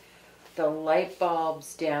is the light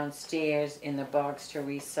bulbs downstairs in the box to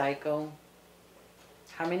recycle.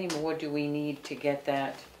 How many more do we need to get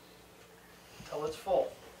that Till it's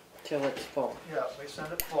full. till it's full? Yeah, we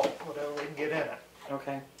send it full, whatever we can get in it.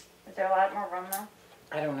 Okay, Is there a lot more room though?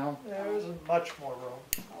 I don't know. There isn't much more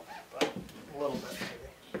room, but a little bit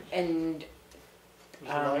maybe. And Does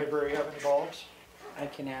the library have any bulbs? I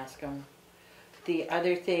can ask them. The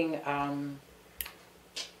other thing,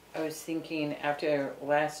 I was thinking after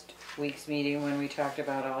last week's meeting when we talked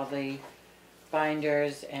about all the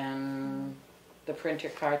binders and the printer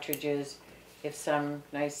cartridges, if some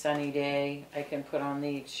nice sunny day I can put on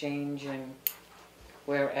the exchange and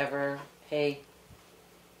wherever, hey,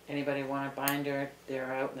 anybody want a binder,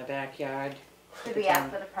 they're out in the backyard. Did we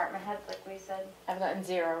ask the department heads like we said? I've gotten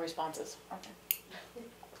 0 responses. Okay.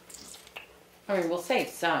 I mean, we'll save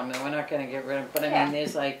some, and we're not gonna get rid of, but I Yeah. mean,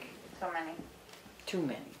 there's like So many. too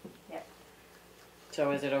many. Yep.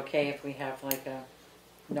 So is it okay if we have like a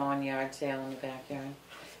non-yard sale in the backyard?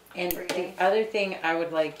 And Free the day. other thing I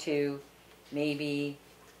would like to, maybe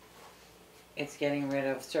it's getting rid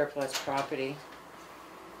of surplus property,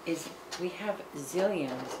 is we have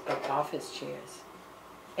zillions of office chairs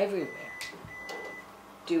everywhere.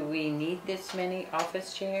 Do we need this many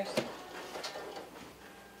office chairs?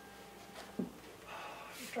 I'm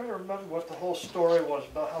trying to remember what the whole story was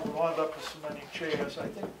about how we wound up with so many chairs. I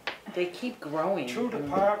think They keep growing. 2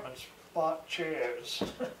 departments bought chairs.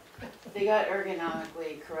 They got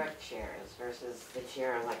ergonomically correct chairs versus the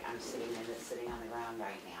chair like I'm sitting in that's sitting on the ground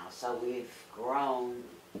right now. So we've grown.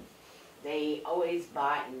 They always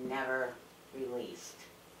bought and never released.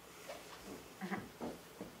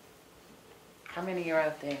 How many are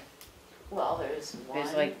out there? Well, there's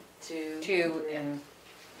one, like two, Two, three. and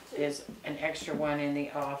there's an extra one in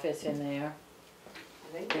the office in there.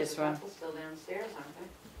 I think there's this a one. couple still downstairs, aren't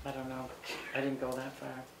they? I don't know. I didn't go that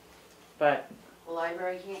far. But The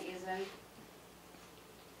library can't use any?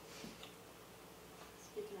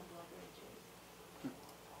 Speaking of library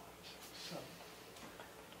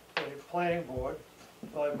chairs. The planning board,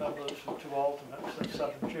 5 members and 2 alternates, that's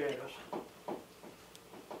 7 chairs.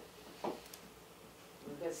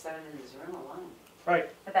 We've got 7 in this room alone. Right,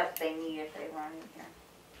 But that's what they need if they want in here.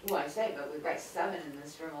 Well, I say, but we've got 7 in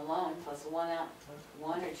this room alone, plus 1 or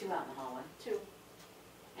 2 out in the hallway. 2.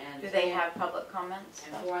 And Do they have public comments?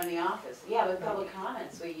 And 4 in the office. Yeah, with public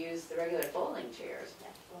comments, we use the regular folding chairs.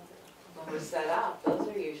 When we're set up, those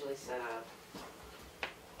are usually set up.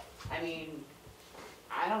 I mean,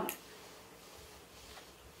 I don't know.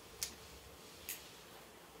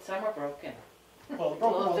 some are broken. well, the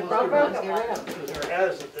Well, broken if one they're was broken, get rid of them. because there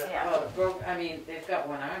has it there. Yeah. Well, broke, I mean, they've got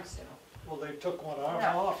one arm still. Well, they took one arm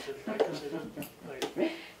No. off, didn't they? Because they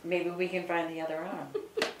didn't, Maybe we can find the other arm.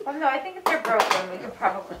 Well, no, I think if they're broken, we could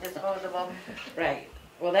probably dispose of them. Right.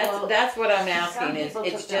 Well, Well, that's what I'm Some asking is, people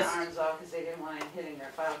it's took their just, arms off because they didn't want it hitting their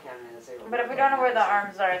file cabinet as they were. But if we don't know where the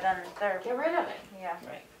arms are, then they're, Get rid of it. yeah.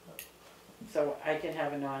 right. So I can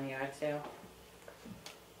have a non-yard sale?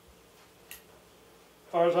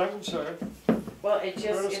 As far as I'm concerned, Well, it get rid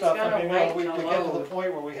just, of it's stuff. I gonna mean, lighten we the get to the load.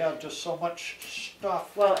 point where we have just so much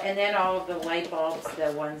stuff. Well, and then all of the light bulbs,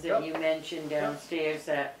 the ones that Yep. you mentioned downstairs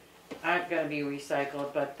that aren't gonna be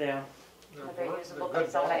recycled, but they're, They're They're usable, good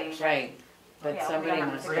but somebody- bulbs. right, but Yeah, we somebody don't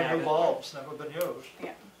have must to Brand have new it. bulbs, never been used.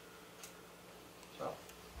 Yeah. So,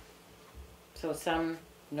 So some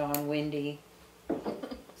non-windy,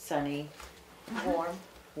 sunny, Warm.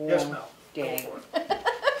 yes, warm Mel. day. Go for it.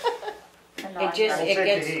 It just, We'll it take the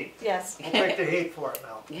gets, heat. Yes. We'll take the heat for it,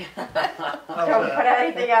 Mel. yeah, How's Don't that? put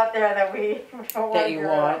anything out there that we don't that you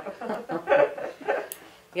want.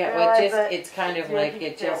 Yeah, well, Realize it just, that it's kind of you like, can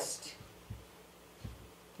it feel- just,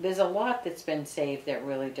 there's a lot that's been saved that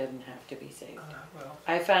really didn't have to be saved. Well,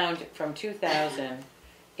 I found from 2000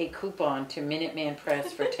 a coupon to Minuteman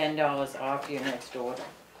Press for $10 off your next order.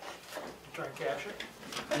 try and cash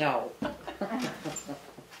it. No,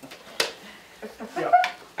 Yeah,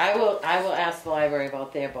 I will ask the library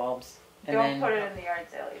about their bulbs. And Don't then, put it in the yard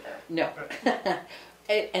sale either. no.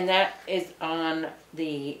 And that is on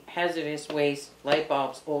the hazardous waste light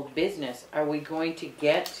bulbs old business. Are we going to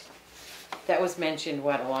get, that was mentioned,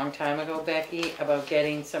 what, a long time ago, Becky, about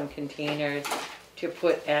getting some containers to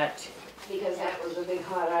put at, Because that was a big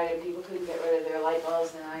hot item, people couldn't get rid of their light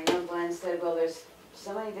bulbs, and I know Glenn said, well, there's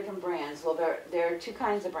so many different brands. Well, there are two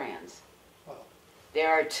kinds of brands. Wow.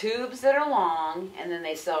 There are tubes that are long, and then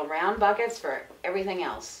they sell round buckets for everything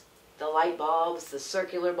else. The light bulbs, the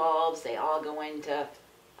circular bulbs, they all go into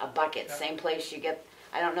a bucket. Yeah. Same place you get,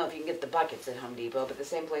 I don't know if you can get the buckets at Home Depot, but the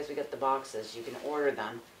same place we get the boxes, you can order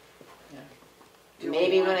them. do we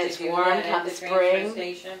Maybe when want to it's do warm, that at come the transfer spring.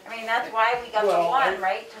 station? I mean, that's why we got the Well, one,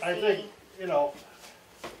 right, to I see. think, you know,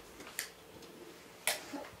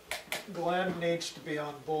 Glenn needs to be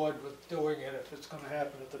on board with doing it if it's gonna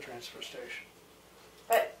happen at the transfer station.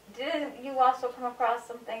 But didn't you also come across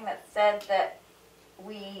something that said that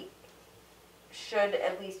we should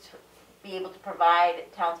at least be able to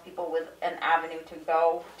provide townspeople with an avenue to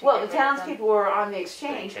go to Well, get the rid of them? townspeople were on the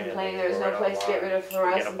exchange They can, complaining they can there's go no right place to get rid of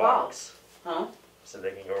online and get a fluorescent bulbs. box. Huh? So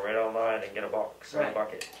they can go right online and get a box or a Right.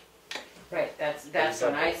 bucket. Right, that's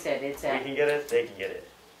what I said, it's We at, can get it, they can get it.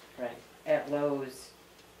 right, at Lowe's.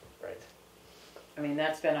 Right. I mean,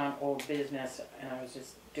 that's been on old business, and I was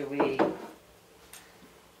just, do we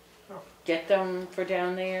get them for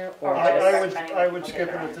down there, or I just, would, I would skip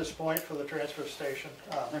it at this point for the transfer station.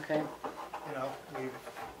 okay, You know,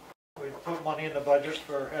 we've put money in the budget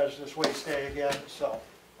for hazardous waste day again, so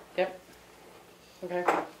okay.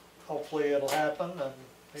 hopefully it'll happen and.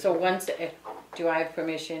 So once, do I have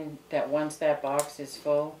permission that once that box is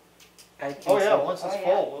full, I can Oh, yeah, send, once it's Oh, yeah.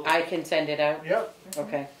 full, we'll- I can send it out? yep,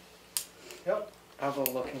 Okay, yep, I'll go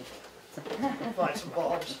looking. find some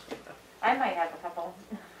bulbs. I might have a couple.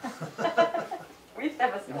 We used to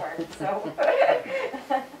have a store, so.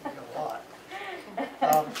 A lot.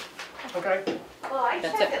 Okay, Well, I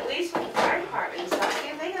That's checked it. at least with the fire department and stuff, see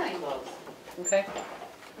if they got any bulbs. Okay,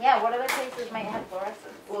 Yeah, what other places might have fluorescence?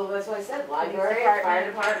 Well, that's what I said, Police library, fire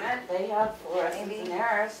department. department, they have fluorescents Maybe. in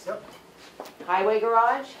theirs. Yep. Highway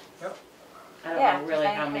garage, I don't Yeah, know really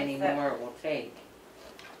just how any many place that- more it will take.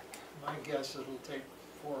 my guess it'll take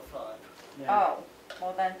 4 or 5. Yeah. Oh,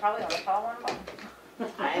 well then probably only call one of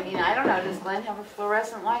them. I mean, I don't know, does Glenn have a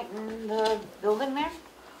fluorescent light in the building there?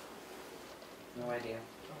 No idea.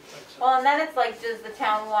 Don't think so. Well, and then it's like, does the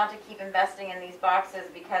town want to keep investing in these boxes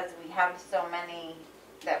because we have so many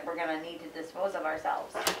that we're gonna need to dispose of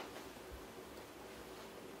ourselves?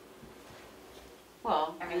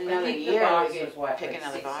 Well, I in mean, another I think the year, box we was could what, pick like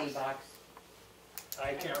another 60 box. bucks?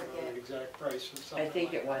 I can't remember the exact price of I something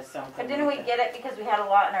think like it was something But didn't we like get it because we had a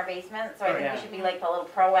lot in our basement, so I Oh, think yeah. we should be like a little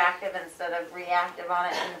proactive instead of reactive on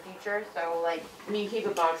it in the future, so like, I mean, keep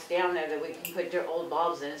a box down there that we can put their old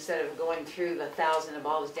bulbs in instead of going through the 1,000 of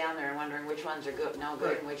bulbs down there and wondering which ones are good, no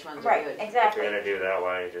good, and which ones are right, good. If exactly. you're gonna do that,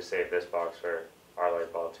 why don't you just save this box for our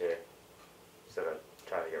light bulbs here? Instead of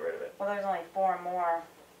trying to get rid of it. Well, there's only 4 more,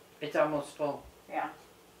 that. It's almost full. yeah.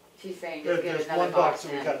 She's saying that. just get There's another one box box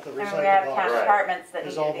that we in. got, the And we have recycle town box. Right. departments that Is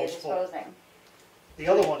need to be almost full. disposing. The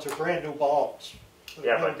other ones are brand new bulbs.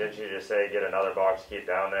 Yeah, but didn't you just say get another box to keep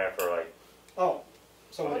down there for like? Oh,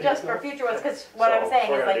 so. Well, we just need for to- future ones, because what I'm So saying if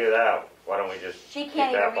we're is gonna like, do that, why don't we just she keep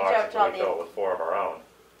can't even that reach box out to until all we fill it the, with 4 of our own?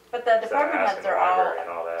 but the Instead of department asking heads the are all library and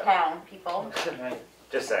all that. town people. Right.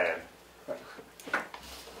 Just saying.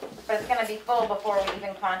 But it's gonna be full before we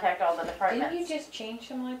even contact all the Didn't you departments. just change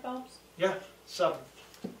some light bulbs? Yeah, 7.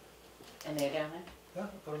 And they're down there? Yeah,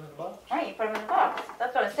 put them in the box. Right, you put them in the box.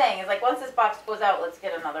 That's what I'm saying, is like, once this box goes out, let's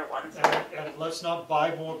get another one. And let's not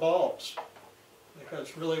buy more bulbs.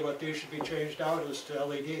 because really what these should be changed out is to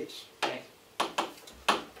LEDs. Right.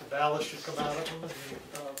 The ballast should come out of them, and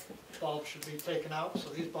the bulbs should be taken out, so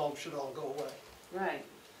these bulbs should all go away. Right.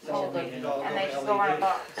 They should make it all And go they to just go on a LED.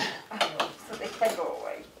 box, so they can go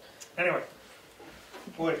away. Anyway,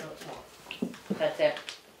 boy, that's long. That's it.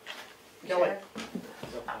 Kelly,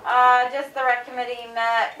 Just the rec committee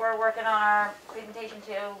met, we're working on our presentation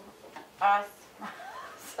to us,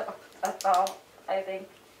 so that's all, I think.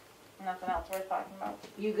 Nothing else worth talking about.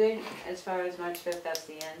 You good as far as March 5th, that's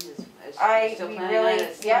the end? Is I- still we planning really- on it?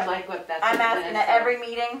 It seems yep. like what that's. I'm the asking plan, at so- every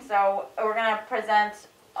meeting, so we're gonna present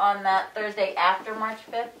on that Thursday after March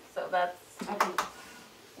 5th, so that's Okay.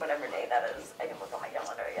 whatever day that is. I can look on my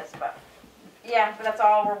calendar, I guess, but yeah, but that's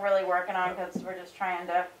all we're really working on, because we're just trying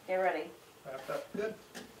to get ready. wrapped up, good.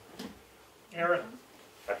 Aaron,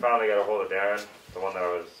 I finally got a hold of Darren, the one that I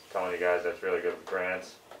was telling you guys that's really good with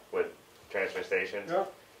grants with transfer stations.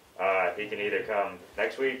 yeah, He can either come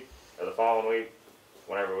next week or the following week,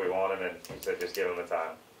 whenever we want him, and he said just give him the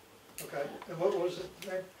time. okay, and what was it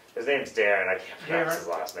name? His name's Darren, I can't pronounce Darren. his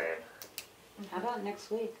last name. How about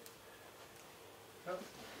next week?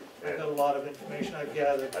 I've got a lot of information I've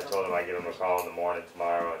gathered. I told him I'd give him a call in the morning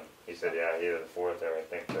tomorrow, and he said, yeah, either the 4th or I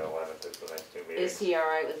think the 11th is the next two meetings. Is he all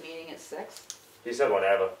right with meeting at 6? He said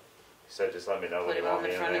whatever. He said just let me know Put when you him on want the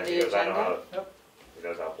me in front there. of He the goes, I know how, agenda? Yep. he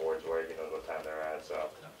knows how boards work, he knows what time they're at, so.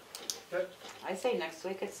 I say next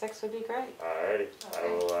week at 6 would be great. Alrighty, I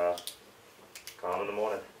will, call him in the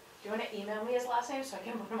morning. Do you wanna email me his last name so I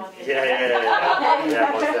can put him on the Yeah, agenda?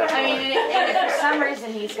 yeah, most I definitely. mean, and if for some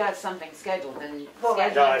reason he's got something scheduled, then Well,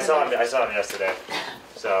 schedule No, I it for saw the- him yesterday,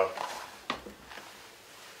 so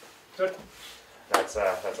Good. that's all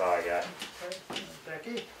I got. Okay.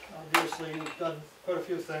 Becky, obviously you've done quite a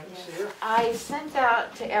few things here. I sent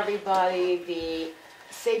out to everybody the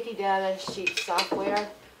safety data sheet software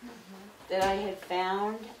that I had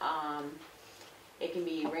found. It can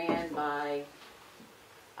be ran by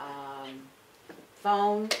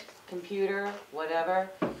phone, computer, whatever.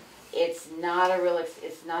 It's not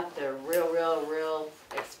it's not the real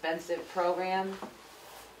expensive program.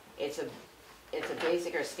 It's a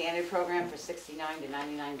basic or standard program for $69 to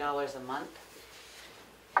 $99 a month.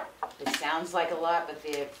 It sounds like a lot, but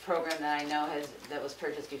the program that I know that was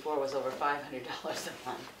purchased before was over $500 a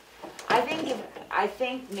month. I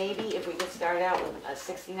think maybe if we could start out with a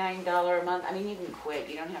 $69 a month, I mean, you can quit,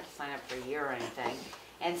 you don't have to sign up for a year or anything,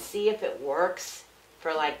 and see if it works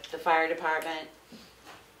for like the fire department,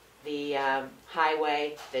 the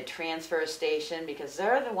highway, the transfer station, because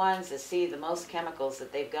they're the ones that see the most chemicals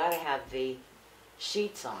that they've got to have the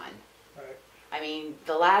sheets on. Right. I mean,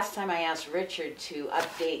 the last time I asked Richard to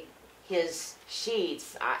update his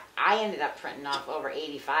sheets, I ended up printing off over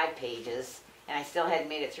 85 pages, and I still hadn't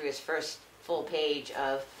made it through his first full page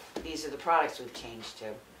of these are the products we've changed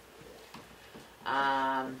to.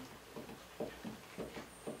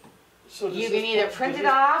 So does You this- can either print does it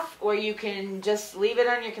this- off, or you can just leave it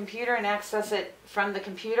on your computer and access it from the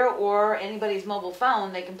computer, or anybody's mobile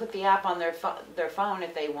phone. They can put the app on their phone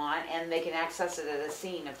if they want, and they can access it at a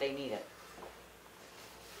scene if they need it.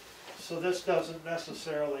 So this doesn't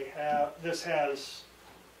necessarily have, this has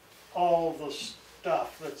all the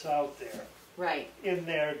stuff that's out there Right, in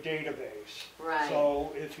their database. right.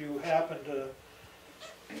 So if you happen to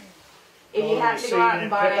If go you to have the to scene go out and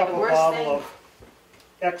and pick buy up the a worst bottle thing, of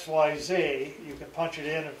XYZ, you can punch it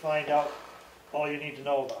in and find out all you need to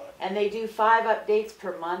know about it. and they do 5 updates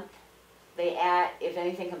per month. They add, if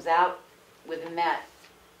anything comes out within that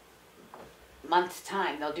month's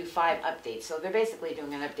time, they'll do 5 updates. So they're basically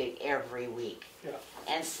doing an update every week. Yeah.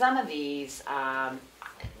 And some of these,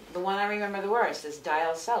 the one I remember the worst is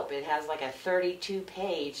Dial Soap. It has like a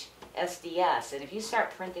 32-page SDS, and if you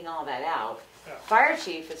start printing all that out, Yeah. fire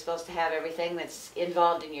chief is supposed to have everything that's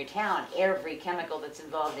involved in your town, every chemical that's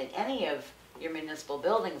involved in any of your municipal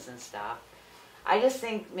buildings and stuff. I just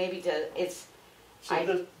think maybe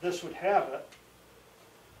So this would have it.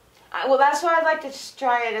 well, that's why I'd like to just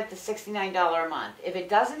try it at the $69 a month. If it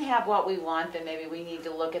doesn't have what we want, then maybe we need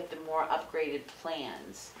to look at the more upgraded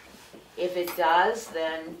plans. If it does,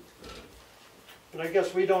 then But I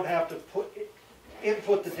guess we don't have to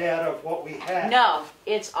input the data of what we have. no,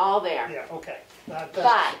 it's all there. Yeah, okay.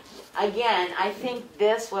 But, again, I think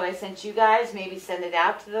what I sent you guys, maybe send it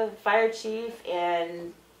out to the fire chief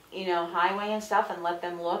and, highway and stuff, and let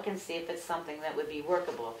them look and see if it's something that would be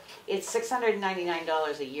workable. It's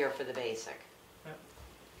 $699 a year for the basic. Yeah.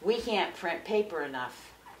 We can't print paper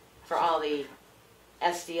enough for all the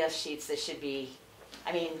SDS sheets that should be,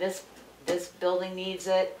 I mean, this building needs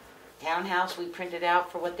it. Townhouse, we print it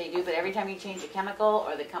out for what they do, but every time you change a chemical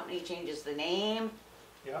or the company changes the name,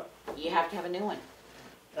 Yep. You have to have a new one.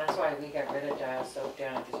 That's why we got rid of dial soap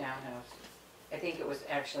down at the townhouse. I think it was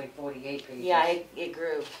actually 48 pages. Yeah, it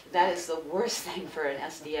grew. That is the worst thing for an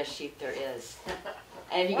SDS sheet there is.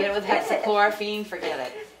 And if you get it with hexachlorophene, forget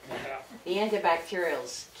it. Yeah. The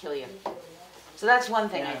antibacterials kill you. So that's one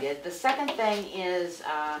thing I did. The second thing is,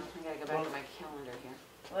 I gotta go back to my calendar here.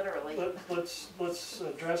 Literally. Let's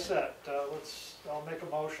address that. I'll make a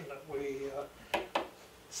motion that we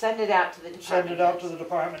Send it out to the department send it out to heads. the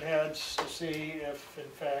department heads to see if in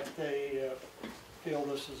fact they feel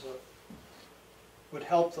this is would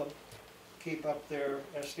help them keep up their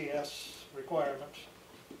SDS requirements.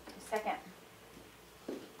 Second.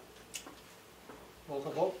 Roll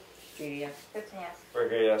call vote. Judy, yes. Good, yes.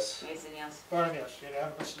 Burger, yes. Mason, yes. Barnum, yes,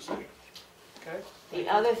 unanimous decision. Okay? The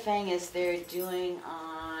other thing is they're doing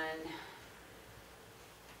on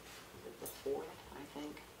the 4th, I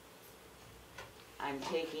think. I'm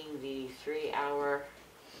taking the 3-hour,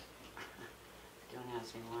 don't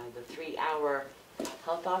ask me why, the 3-hour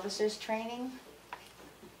health officers training.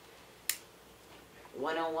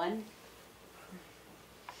 101.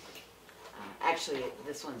 Actually,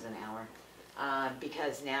 this one's an hour.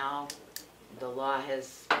 Because now the law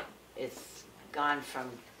it's gone from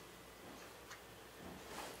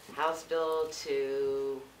House bill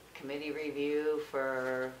to committee review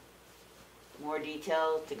for more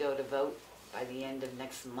detail to go to vote by the end of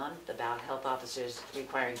next month about health officers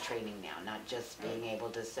requiring training now, not just being able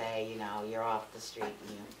to say, you know, you're off the street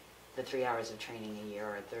and the 3 hours of training a year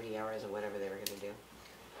or 30 hours or whatever they were going to do.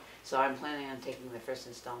 So I'm planning on taking the first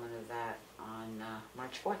installment of that on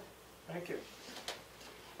March 4th. Thank you.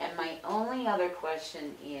 And my only other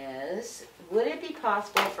question is, would it be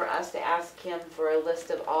possible for us to ask him for a list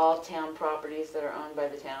of all town properties that are owned by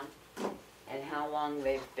the town? And how long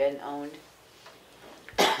they've been owned?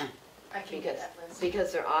 I can get that list.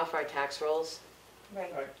 Because they're off our tax rolls.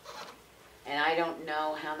 Right. Right. And I don't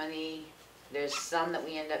know how many, there's some that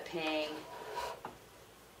we end up paying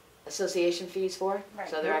association fees for. Right.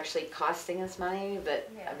 So they're actually costing us money, but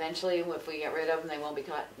Yeah. eventually if we get rid of them, they won't be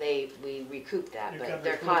we recoup that, You but can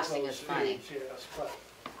they're recoup costing those us money. fees, yes, but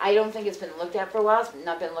I don't think it's been looked at for a while. It's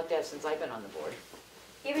not been looked at since I've been on the board.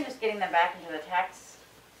 Even just getting them back into the tax,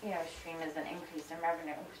 stream is an increase in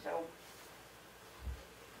revenue, so.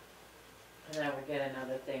 And that would get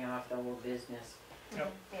another thing off the whole business.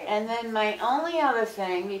 Yep. Yeah. And then my only other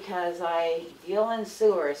thing, because I deal in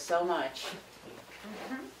sewer so much,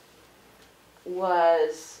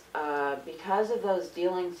 was because of those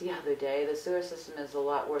dealings the other day, the sewer system is a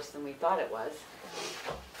lot worse than we thought it was.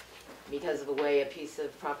 Because of the way a piece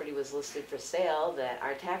of property was listed for sale, that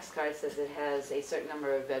our tax card says it has a certain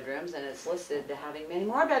number of bedrooms, and it's listed to having many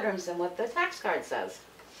more bedrooms than what the tax card says.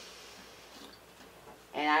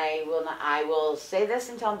 And I will say this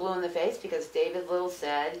until I'm blue in the face, because David Little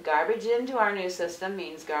said, garbage into our new system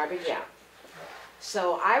means garbage out.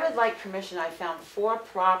 So I would like permission. I found 4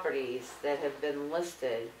 properties that have been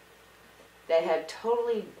listed that had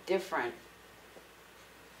totally different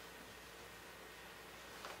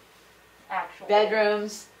Actual.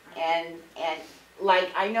 bedrooms, and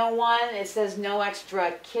like, I know one, it says no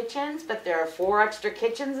extra kitchens, but there are 4 extra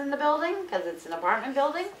kitchens in the building, because it's an apartment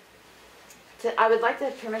building. I would like to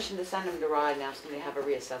have permission to send them to Rod and ask him to have a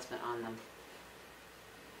reassessment on them.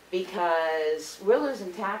 Because we're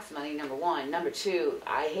losing tax money, number one. Number two,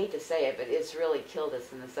 I hate to say it, but it's really killed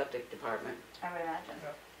us in the septic department. I would imagine.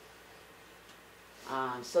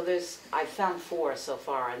 So I've found 4 so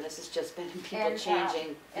far, and this has just been people And,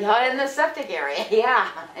 changing. in In the septic area,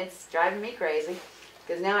 yeah. It's driving me crazy.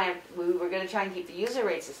 Because now we were going to try and keep the user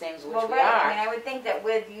rates the same as which Well, we right, are. I mean, I would think that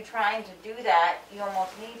with you trying to do that, you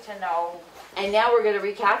almost need to know. And now we're going to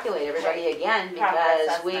recalculate everybody Right. again, Proper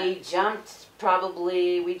because we assessment.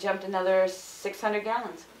 jumped another 600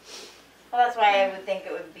 gallons. Well, that's why I would think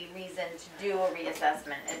it would be reason to do a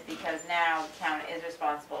reassessment, is because now the town is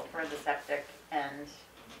responsible for the septic, and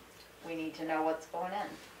we need to know what's going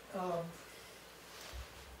in.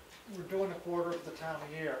 we're doing a quarter of the town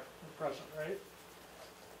a year at present, right?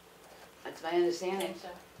 That's my understanding.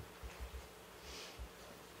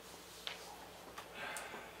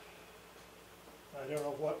 I don't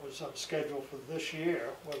know what was on schedule for this year,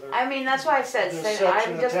 whether I mean, that's why I said, this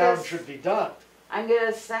section of town should be done. I'm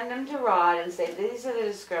gonna send them to Rod and say, these are the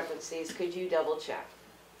discrepancies, could you double check?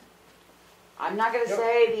 I'm not gonna Yep.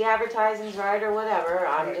 say the advertising's right or whatever,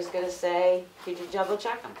 I'm Right. just gonna say, could you double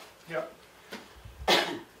check them? Yep.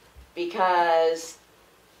 Because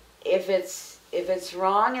if it's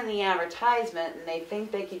wrong in the advertisement and they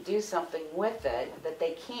think they could do something with it, that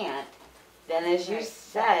they can't, then as you Right.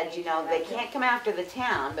 said, they can't come after the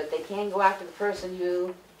town, but they can go after the person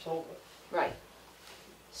who, So, right.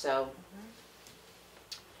 so.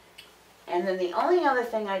 And then the only other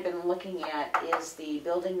thing I've been looking at is the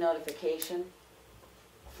building notification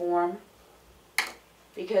form.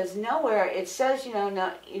 Because nowhere, it says, do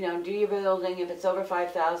your building, if it's over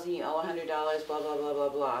 5,000, you owe $100, blah, blah, blah, blah,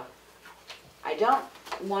 blah. I don't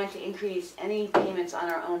want to increase any payments on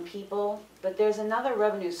our own people, but there's another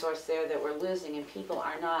revenue source there that we're losing, and people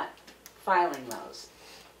are not filing those.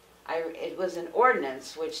 It was an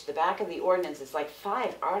ordinance, which the back of the ordinance is like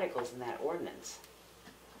 5 articles in that ordinance.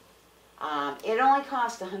 It only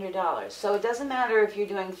costs $100, so it doesn't matter if you're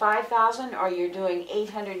doing 5,000 or you're doing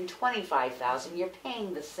 825,000. You're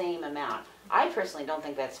paying the same amount. I personally don't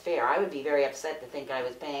think that's fair. I would be very upset to think I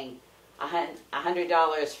was paying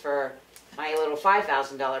 $100 for my little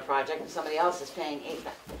 $5,000 project and somebody else is paying $8,000.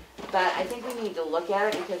 But I think we need to look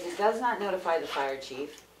at it because it does not notify the fire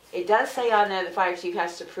chief. It does say on there the fire chief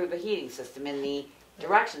has to approve a heating system in the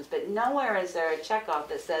directions, but nowhere is there a checkoff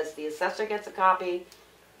that says the assessor gets a copy,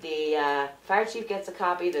 the fire chief gets a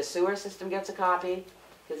copy, the sewer system gets a copy,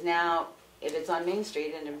 because now if it's on Main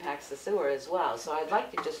Street it impacts the sewer as well. So I'd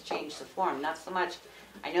like to just change the form, not so much,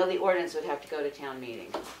 I know the ordinance would have to go to town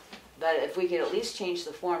meeting, but if we could at least change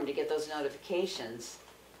the form to get those notifications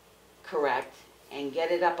correct and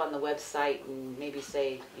get it up on the website and maybe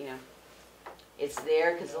say, it's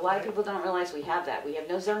there, because a lot of people don't realize we have that. We have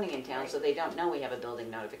no zoning in town, so they don't know we have a building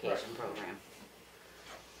notification program.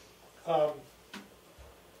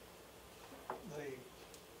 The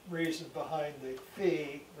reason behind the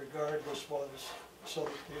fee, regardless, was so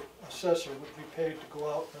that the assessor would be paid to go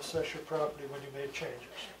out and assess your property when you made changes.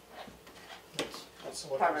 That's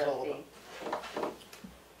what it was all about.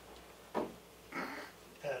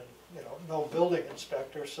 And, no building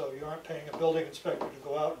inspector, so you aren't paying a building inspector to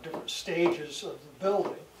go out in different stages of the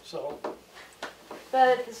building, so.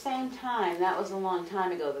 But at the same time, that was a long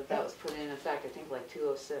time ago that was put in effect, I think like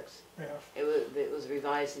 206. Yeah. It was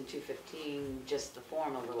revised in 215, just the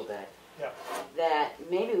form a little bit. Yeah. That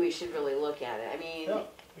maybe we should really look at it. I mean, Yeah,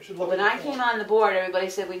 we should look when at I came on the board, everybody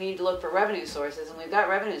said we need to look for revenue sources, and we've got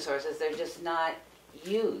revenue sources, they're just not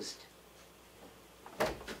used.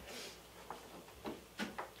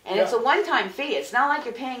 And it's a one-time fee. It's not like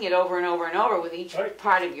you're paying it over and over and over with each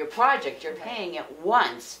part of your project. You're paying it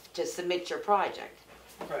once to submit your project.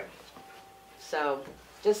 Right. So,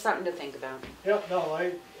 just something to think about. Yeah, no,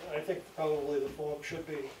 I think probably the form should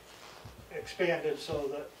be expanded so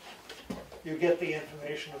that you get the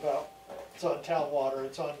information about, it's on town water,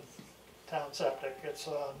 it's on town septic, it's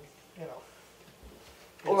on,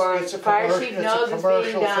 Or it's the fire chief knows it's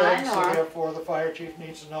being done, so or therefore the fire chief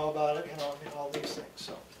needs to know about it, all these things,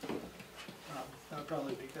 so. That'd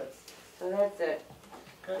probably be good. so that's it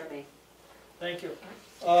Okay, for me. thank you.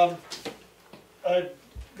 I've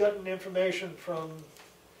gotten information from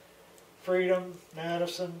Freedom,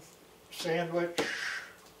 Madison, Sandwich,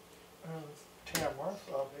 and Tamworth,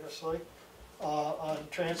 obviously, on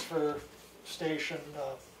transfer station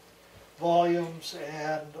volumes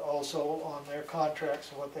and also on their contracts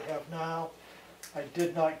and what they have now. I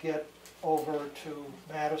did not get over to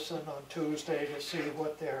Madison on Tuesday to see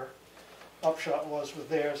what their upshot was with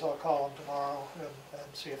theirs. I'll call them tomorrow and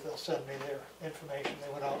see if they'll send me their information.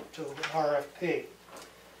 They went out to an RFP.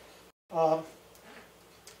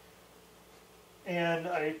 And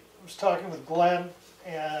I was talking with Glenn,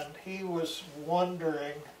 and he was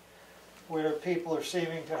wondering where people are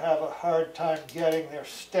seeming to have a hard time getting their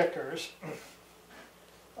stickers,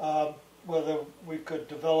 whether we could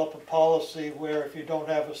develop a policy where if you don't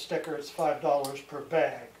have a sticker, it's $5 per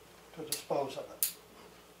bag to dispose of it.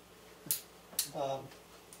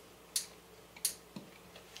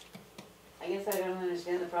 I guess I don't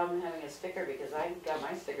understand the problem having a sticker because I got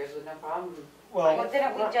my stickers with no problem. Well,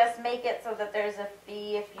 didn't we just make it so that there's a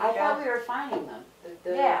fee if you I thought don't? we were fining them.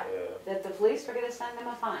 Yeah, That the police were gonna send them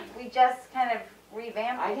a fine. we just kind of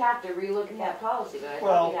revamped I'd it. have to relook at that policy, but I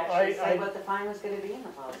Well, thought we'd actually say I- what the fine was gonna be in the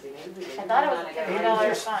policy. Maybe we didn't. I thought it was Hold on, $50. gotta I'm read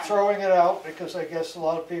just fine. throwing it out because I guess a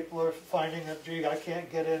lot of people are finding that, gee, I can't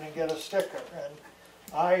get in and get a sticker. And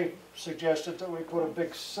I suggested that we put a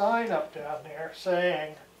big sign up down there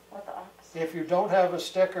saying, What the opposite? if you don't have a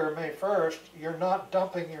sticker May 1st, you're not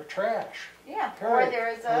dumping your trash. Yeah, or Period. there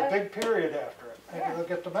is With a a, big period after it. Maybe Yeah. they'll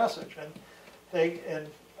get the message. And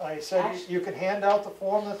I said, Actually- you can hand out the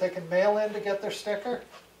form that they can mail in to get their sticker.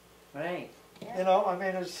 Right. I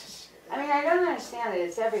mean, it's, I mean, I don't understand it,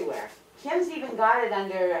 it's everywhere. Kim's even got it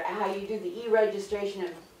under how you do the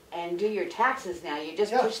e-registration and do your taxes now. You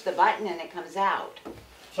just Yeah. push the button and it comes out.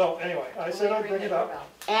 so anyway, I said I'd bring it up.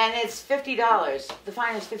 And it's $50. The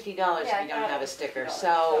fine is $50 Yeah, if you I don't thought have it a was sticker. $50,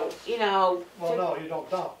 So, Well, no, you don't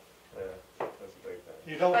dump. Yeah, that's a big thing.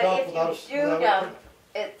 You don't but dump if without a. you do without a dump,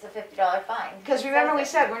 permit. it's $50 fine. Because remember we Says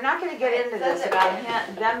it. said, we're not gonna get It into says this it.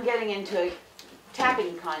 about them getting into a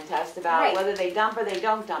tapping contest about Right. whether they dump or they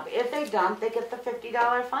don't dump. If they dump, they get the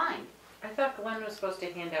 $50 fine. I thought Glenn was supposed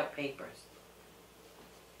to hand out papers.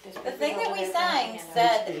 The thing that we signed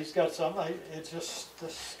said, He's got some,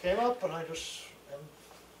 this came up and I just am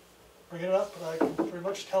bringing it up, and I can pretty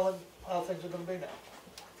much tell him how things are gonna be now.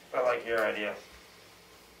 I like your idea.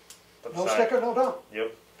 Put the No sign- sticker, no dump,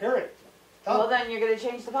 Yep. period. Well, Done. then you're gonna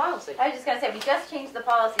change the policy. I was just gonna say, we just changed the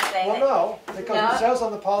policy saying Well, that, no, because No. it says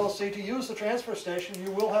on the policy, to use the transfer station,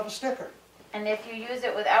 you will have a sticker. and if you use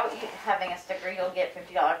it without having a sticker, you'll get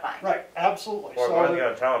 $50 fine. Right, absolutely. Or So Glenn's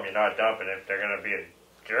gonna tell them you're not dumping. If they're gonna be a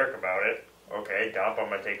jerk about it, okay, dump. I'm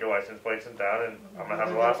gonna take your license plates and down, and I'm gonna have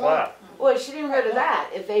the last laugh. Well, it shouldn't even go to that.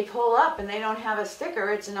 If they pull up and they don't have a sticker,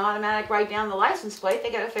 it's an automatic write down the license plate,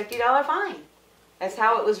 they get a $50 fine. That's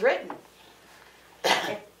how it was written.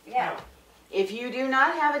 Yeah, If you do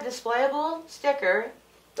not have a displayable sticker,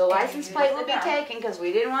 the And license you plate use will the be dump. taken, because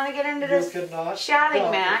we didn't want to get into you this. cannot shouting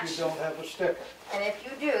dump match. if you don't have a sticker. and if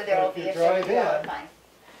you do, there will If be you a drive $50 in- fine.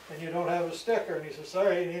 And you don't have a sticker, and he says,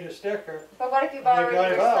 sorry, you need a sticker. But what if you You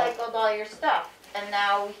already drive out. recycled all your stuff, and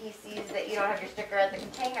now he sees that you don't have your sticker at the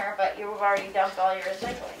container, but you've already dumped all your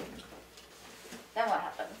recycling? Then what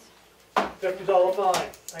happens? $50 fine,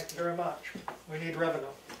 thank you very much. We need revenue.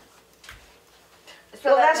 So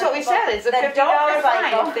Well, that that's the what we people said, it's a that don't $50 fine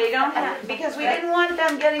recycle- if they don't have, because we didn't want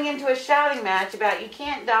them getting into a shouting match about you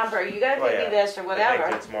can't dump, or you gotta Well, give me yeah. this, or I whatever.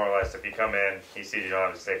 think it's more or less if you come in, he sees you don't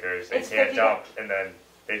have a sticker, you say It's can't 50 dump, and then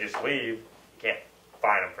they just leave. You can't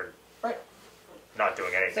fine them for Right. not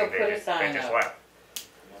doing anything. So put a they sign just up. left.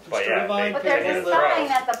 But Just to yeah, remind But people there's a that- sign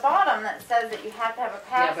at the bottom that says that you have to have a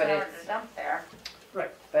pass but in order it's- to dump there.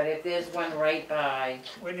 But if there's one right by,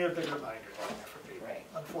 We need a big reminder on there for people, Right.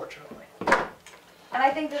 unfortunately. And I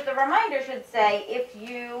think that the reminder should say, if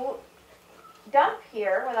you dump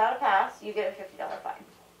here without a pass, you get a $50 fine.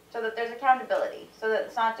 So that there's accountability, so that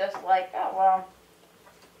it's not just like, oh, well,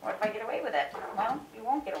 what if I get away with it? Well, you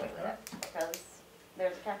won't get away with it, because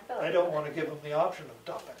there's accountability. I don't want to give them the option of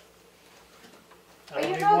dumping. I But don't you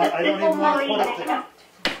even know want- that I don't people even want to Maureen, put it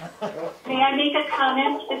there. May I make a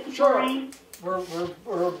comment, this is Sure. Maureen? We're.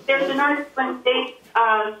 There's an article in today's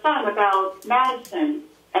Sun about Madison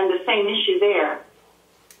and the same issue there.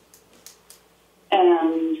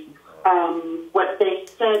 And what they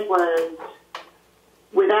said was,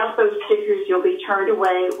 without those stickers, you'll be turned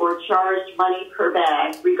away or charged money per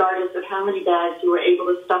bag, regardless of how many bags you were able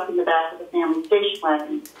to stuff in the back of the family station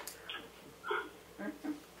wagon.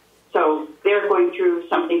 So they're going through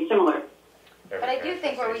something similar. But I do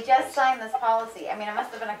think where we just signed this policy, I mean, it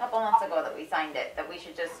must have been a couple months ago that we signed it, that we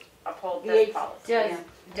should just uphold this Yeah, policy.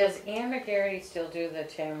 does Ann McGarry still do the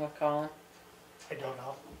Tamworth column? I don't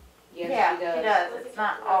know. Yeah, she does. It's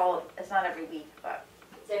not every week, but,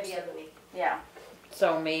 It's every other week. yeah.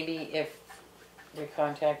 So maybe if we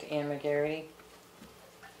contact Ann McGarry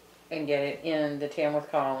and get it in the Tamworth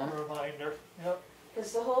column. Reminder, yep.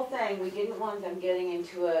 Because the whole thing, we didn't want them getting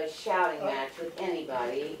into a shouting match with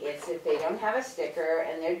anybody. It's if they don't have a sticker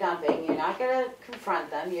and they're dumping, you're not gonna confront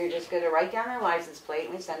them, you're just gonna write down their license plate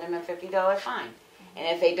and we send them a $50 fine. And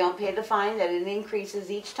if they don't pay the fine, then it increases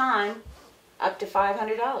each time up to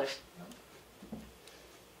 $500.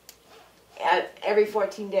 Every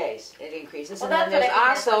 14 days, it increases. Well, And then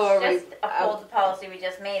that's what there's I mean, also let's just uphold the policy we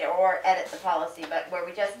just made, or edit the policy, but where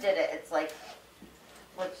we just did it, it's like,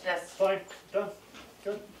 let's just, Fine, done,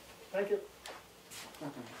 good, thank you.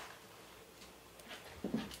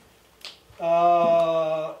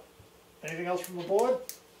 Anything else from the board?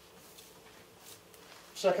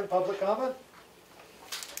 Second public comment?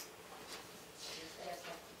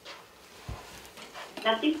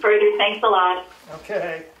 Nothing further, thanks a lot.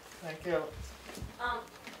 Okay, thank you.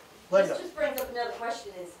 This Linda? just brings up another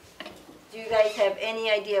question is, do you guys have any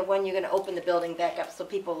idea when you're gonna open the building back up so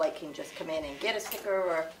people like can just come in and get a sticker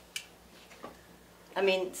or? I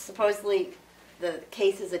mean, supposedly the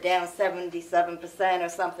cases are down 77% or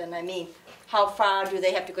something. I mean, how far do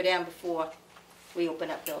they have to go down before we open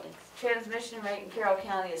up buildings? Transmission rate in Carroll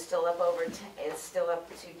County is still up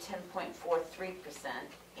to 10.43%,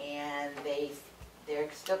 and they're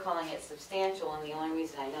still calling it substantial. And the only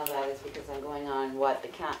reason I know that is because I'm going on what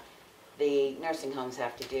the nursing homes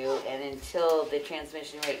have to do, and until the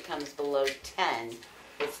transmission rate comes below 10,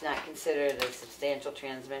 it's not considered a substantial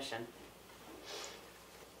transmission.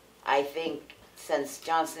 I think since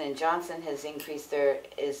Johnson & Johnson has increased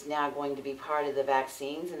is now going to be part of the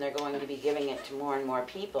vaccines, and they're going to be giving it to more and more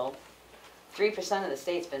people, 3% of the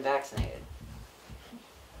state's been vaccinated.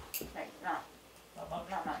 like, not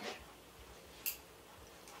much.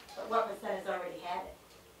 But what percent has already had it?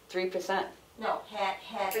 3%. No, had.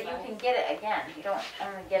 But you can get it again, you don't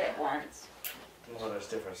only get it once. Well, there's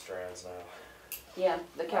different strands now. Yeah,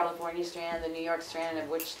 the California strand, the New York strand, of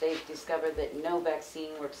which they've discovered that no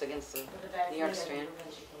vaccine works against the New York strand.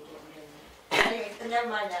 Anyways, never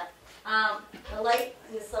mind that. The light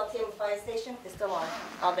in the South Haven Fire Station is still on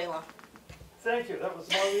all day long. Thank you, that was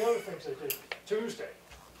one of the other things I did Tuesday.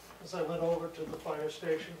 As I went over to the fire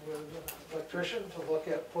station with an electrician to look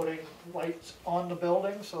at putting lights on the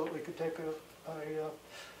building so that we could take a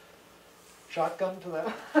shotgun to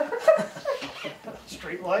that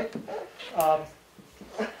street light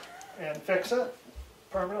and fix it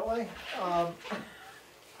permanently. I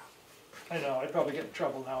know, I'd probably get in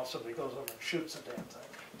trouble now if somebody goes over and shoots the damn thing.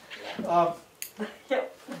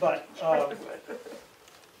 But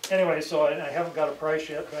anyway, so I haven't got a price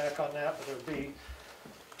yet back on that, but there'd be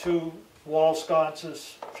 2 wall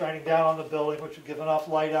sconces shining down on the building, which would give enough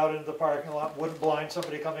light out into the parking lot, wouldn't blind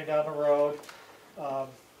somebody coming down the road. And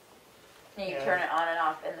you Yeah. turn it on and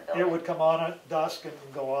off in the building. It would come on at dusk and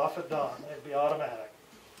go off at dawn. It'd be automatic.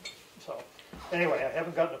 So, anyway, I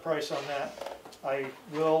haven't gotten a price on that. I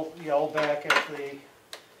will yell back at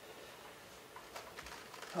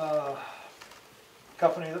the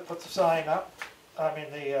company that put the sign up,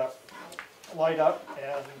 the light up,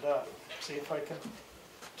 and see if I can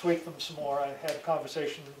tweak them some more. I had a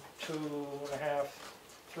conversation 2.5,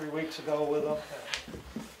 3 weeks ago with them.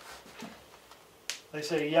 And they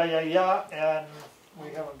say, yeah, and we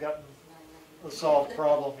haven't gotten the solved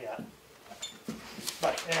problem yet.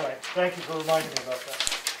 But anyway, thank you for reminding me about that.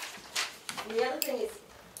 And the other thing is,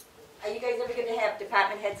 are you guys ever gonna have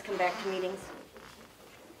department heads come back to meetings?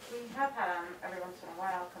 We have had them every once in a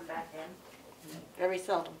while come back in. Very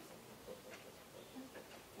seldom.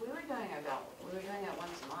 We were doing it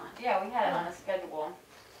once a month. Yeah, we had it on the schedule.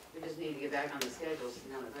 We just need to get back on the schedules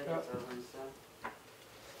now the budget's over and stuff.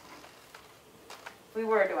 We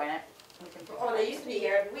were doing it. Oh, they used to be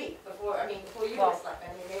here every week before you were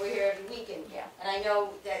selectmen. They were here every week and Yeah. I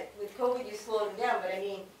know that with COVID you slowed them down, but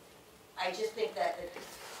I just think that the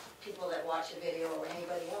people that watch the video or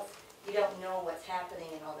anybody else, you don't know what's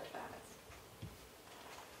happening in all the departments.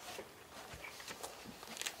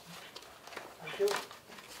 Thank you. I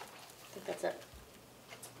think that's it.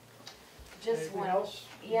 Just Anything one, else?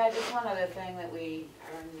 yeah, just one other thing that we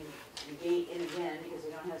are going to negate in again, because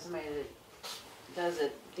we don't have somebody that does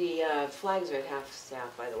it. The flags are at half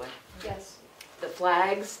staff, by the way. Yes. The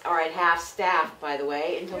flags are at half staff, by the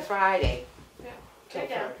way, until Friday. Check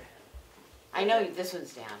down. I know this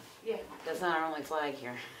one's down. Yeah. That's not our only flag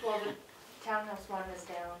here. Well, the townhouse one is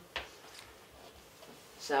down.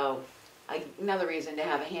 So, another reason to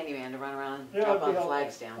have a handyman to run around and Yeah, drop it'd all be the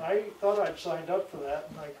flags helpful. down. I thought I'd signed up for that,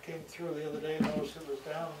 and I came through the other day and noticed it was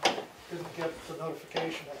down. Didn't get the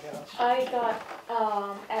notification, I guess. I got,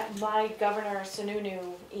 at my Governor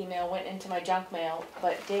Sununu email went into my junk mail,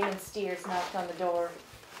 but Damon Steers knocked on the door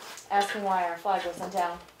asking why our flag wasn't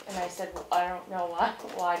down. And I said, well, I don't know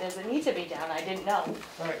why does it need to be down? I didn't know.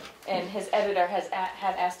 Right. And his editor had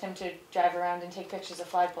asked him to drive around and take pictures of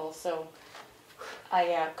flagpoles, so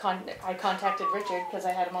I contacted Richard, because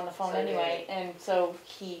I had him on the phone anyway, and so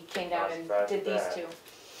he came down and did these 2.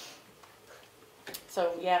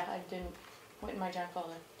 So, yeah, went in my junk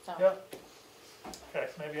folder, so. Yeah. Okay,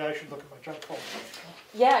 maybe I should look at my junk folder.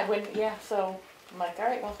 Yeah, so I'm like, all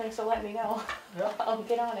right, well, thanks for letting me know. Yeah. I'll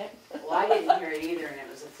get on it. Well, I didn't hear it either, and it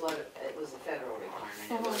was a federal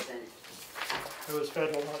requirement, it wasn't. It was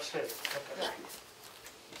federal, not state. Okay.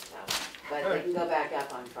 So, but they can go back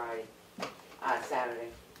up on Friday,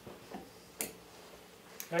 Saturday.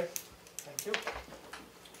 Okay, thank you.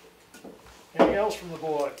 Anything else from the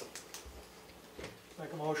board?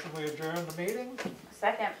 Make a motion, we adjourn the meeting?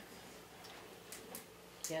 Second.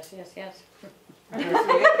 Yes. You happy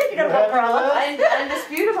with that?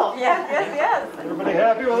 Undisputable. Yes. Everybody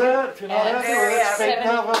happy with that? If you're not happy with it, speak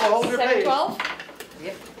now, but hold your peace. 7:12?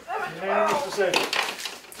 Unanimous decision.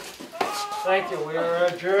 Thank you, we are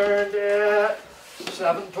adjourned at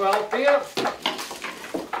 7:12 p.m.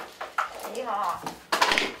 Yeehaw.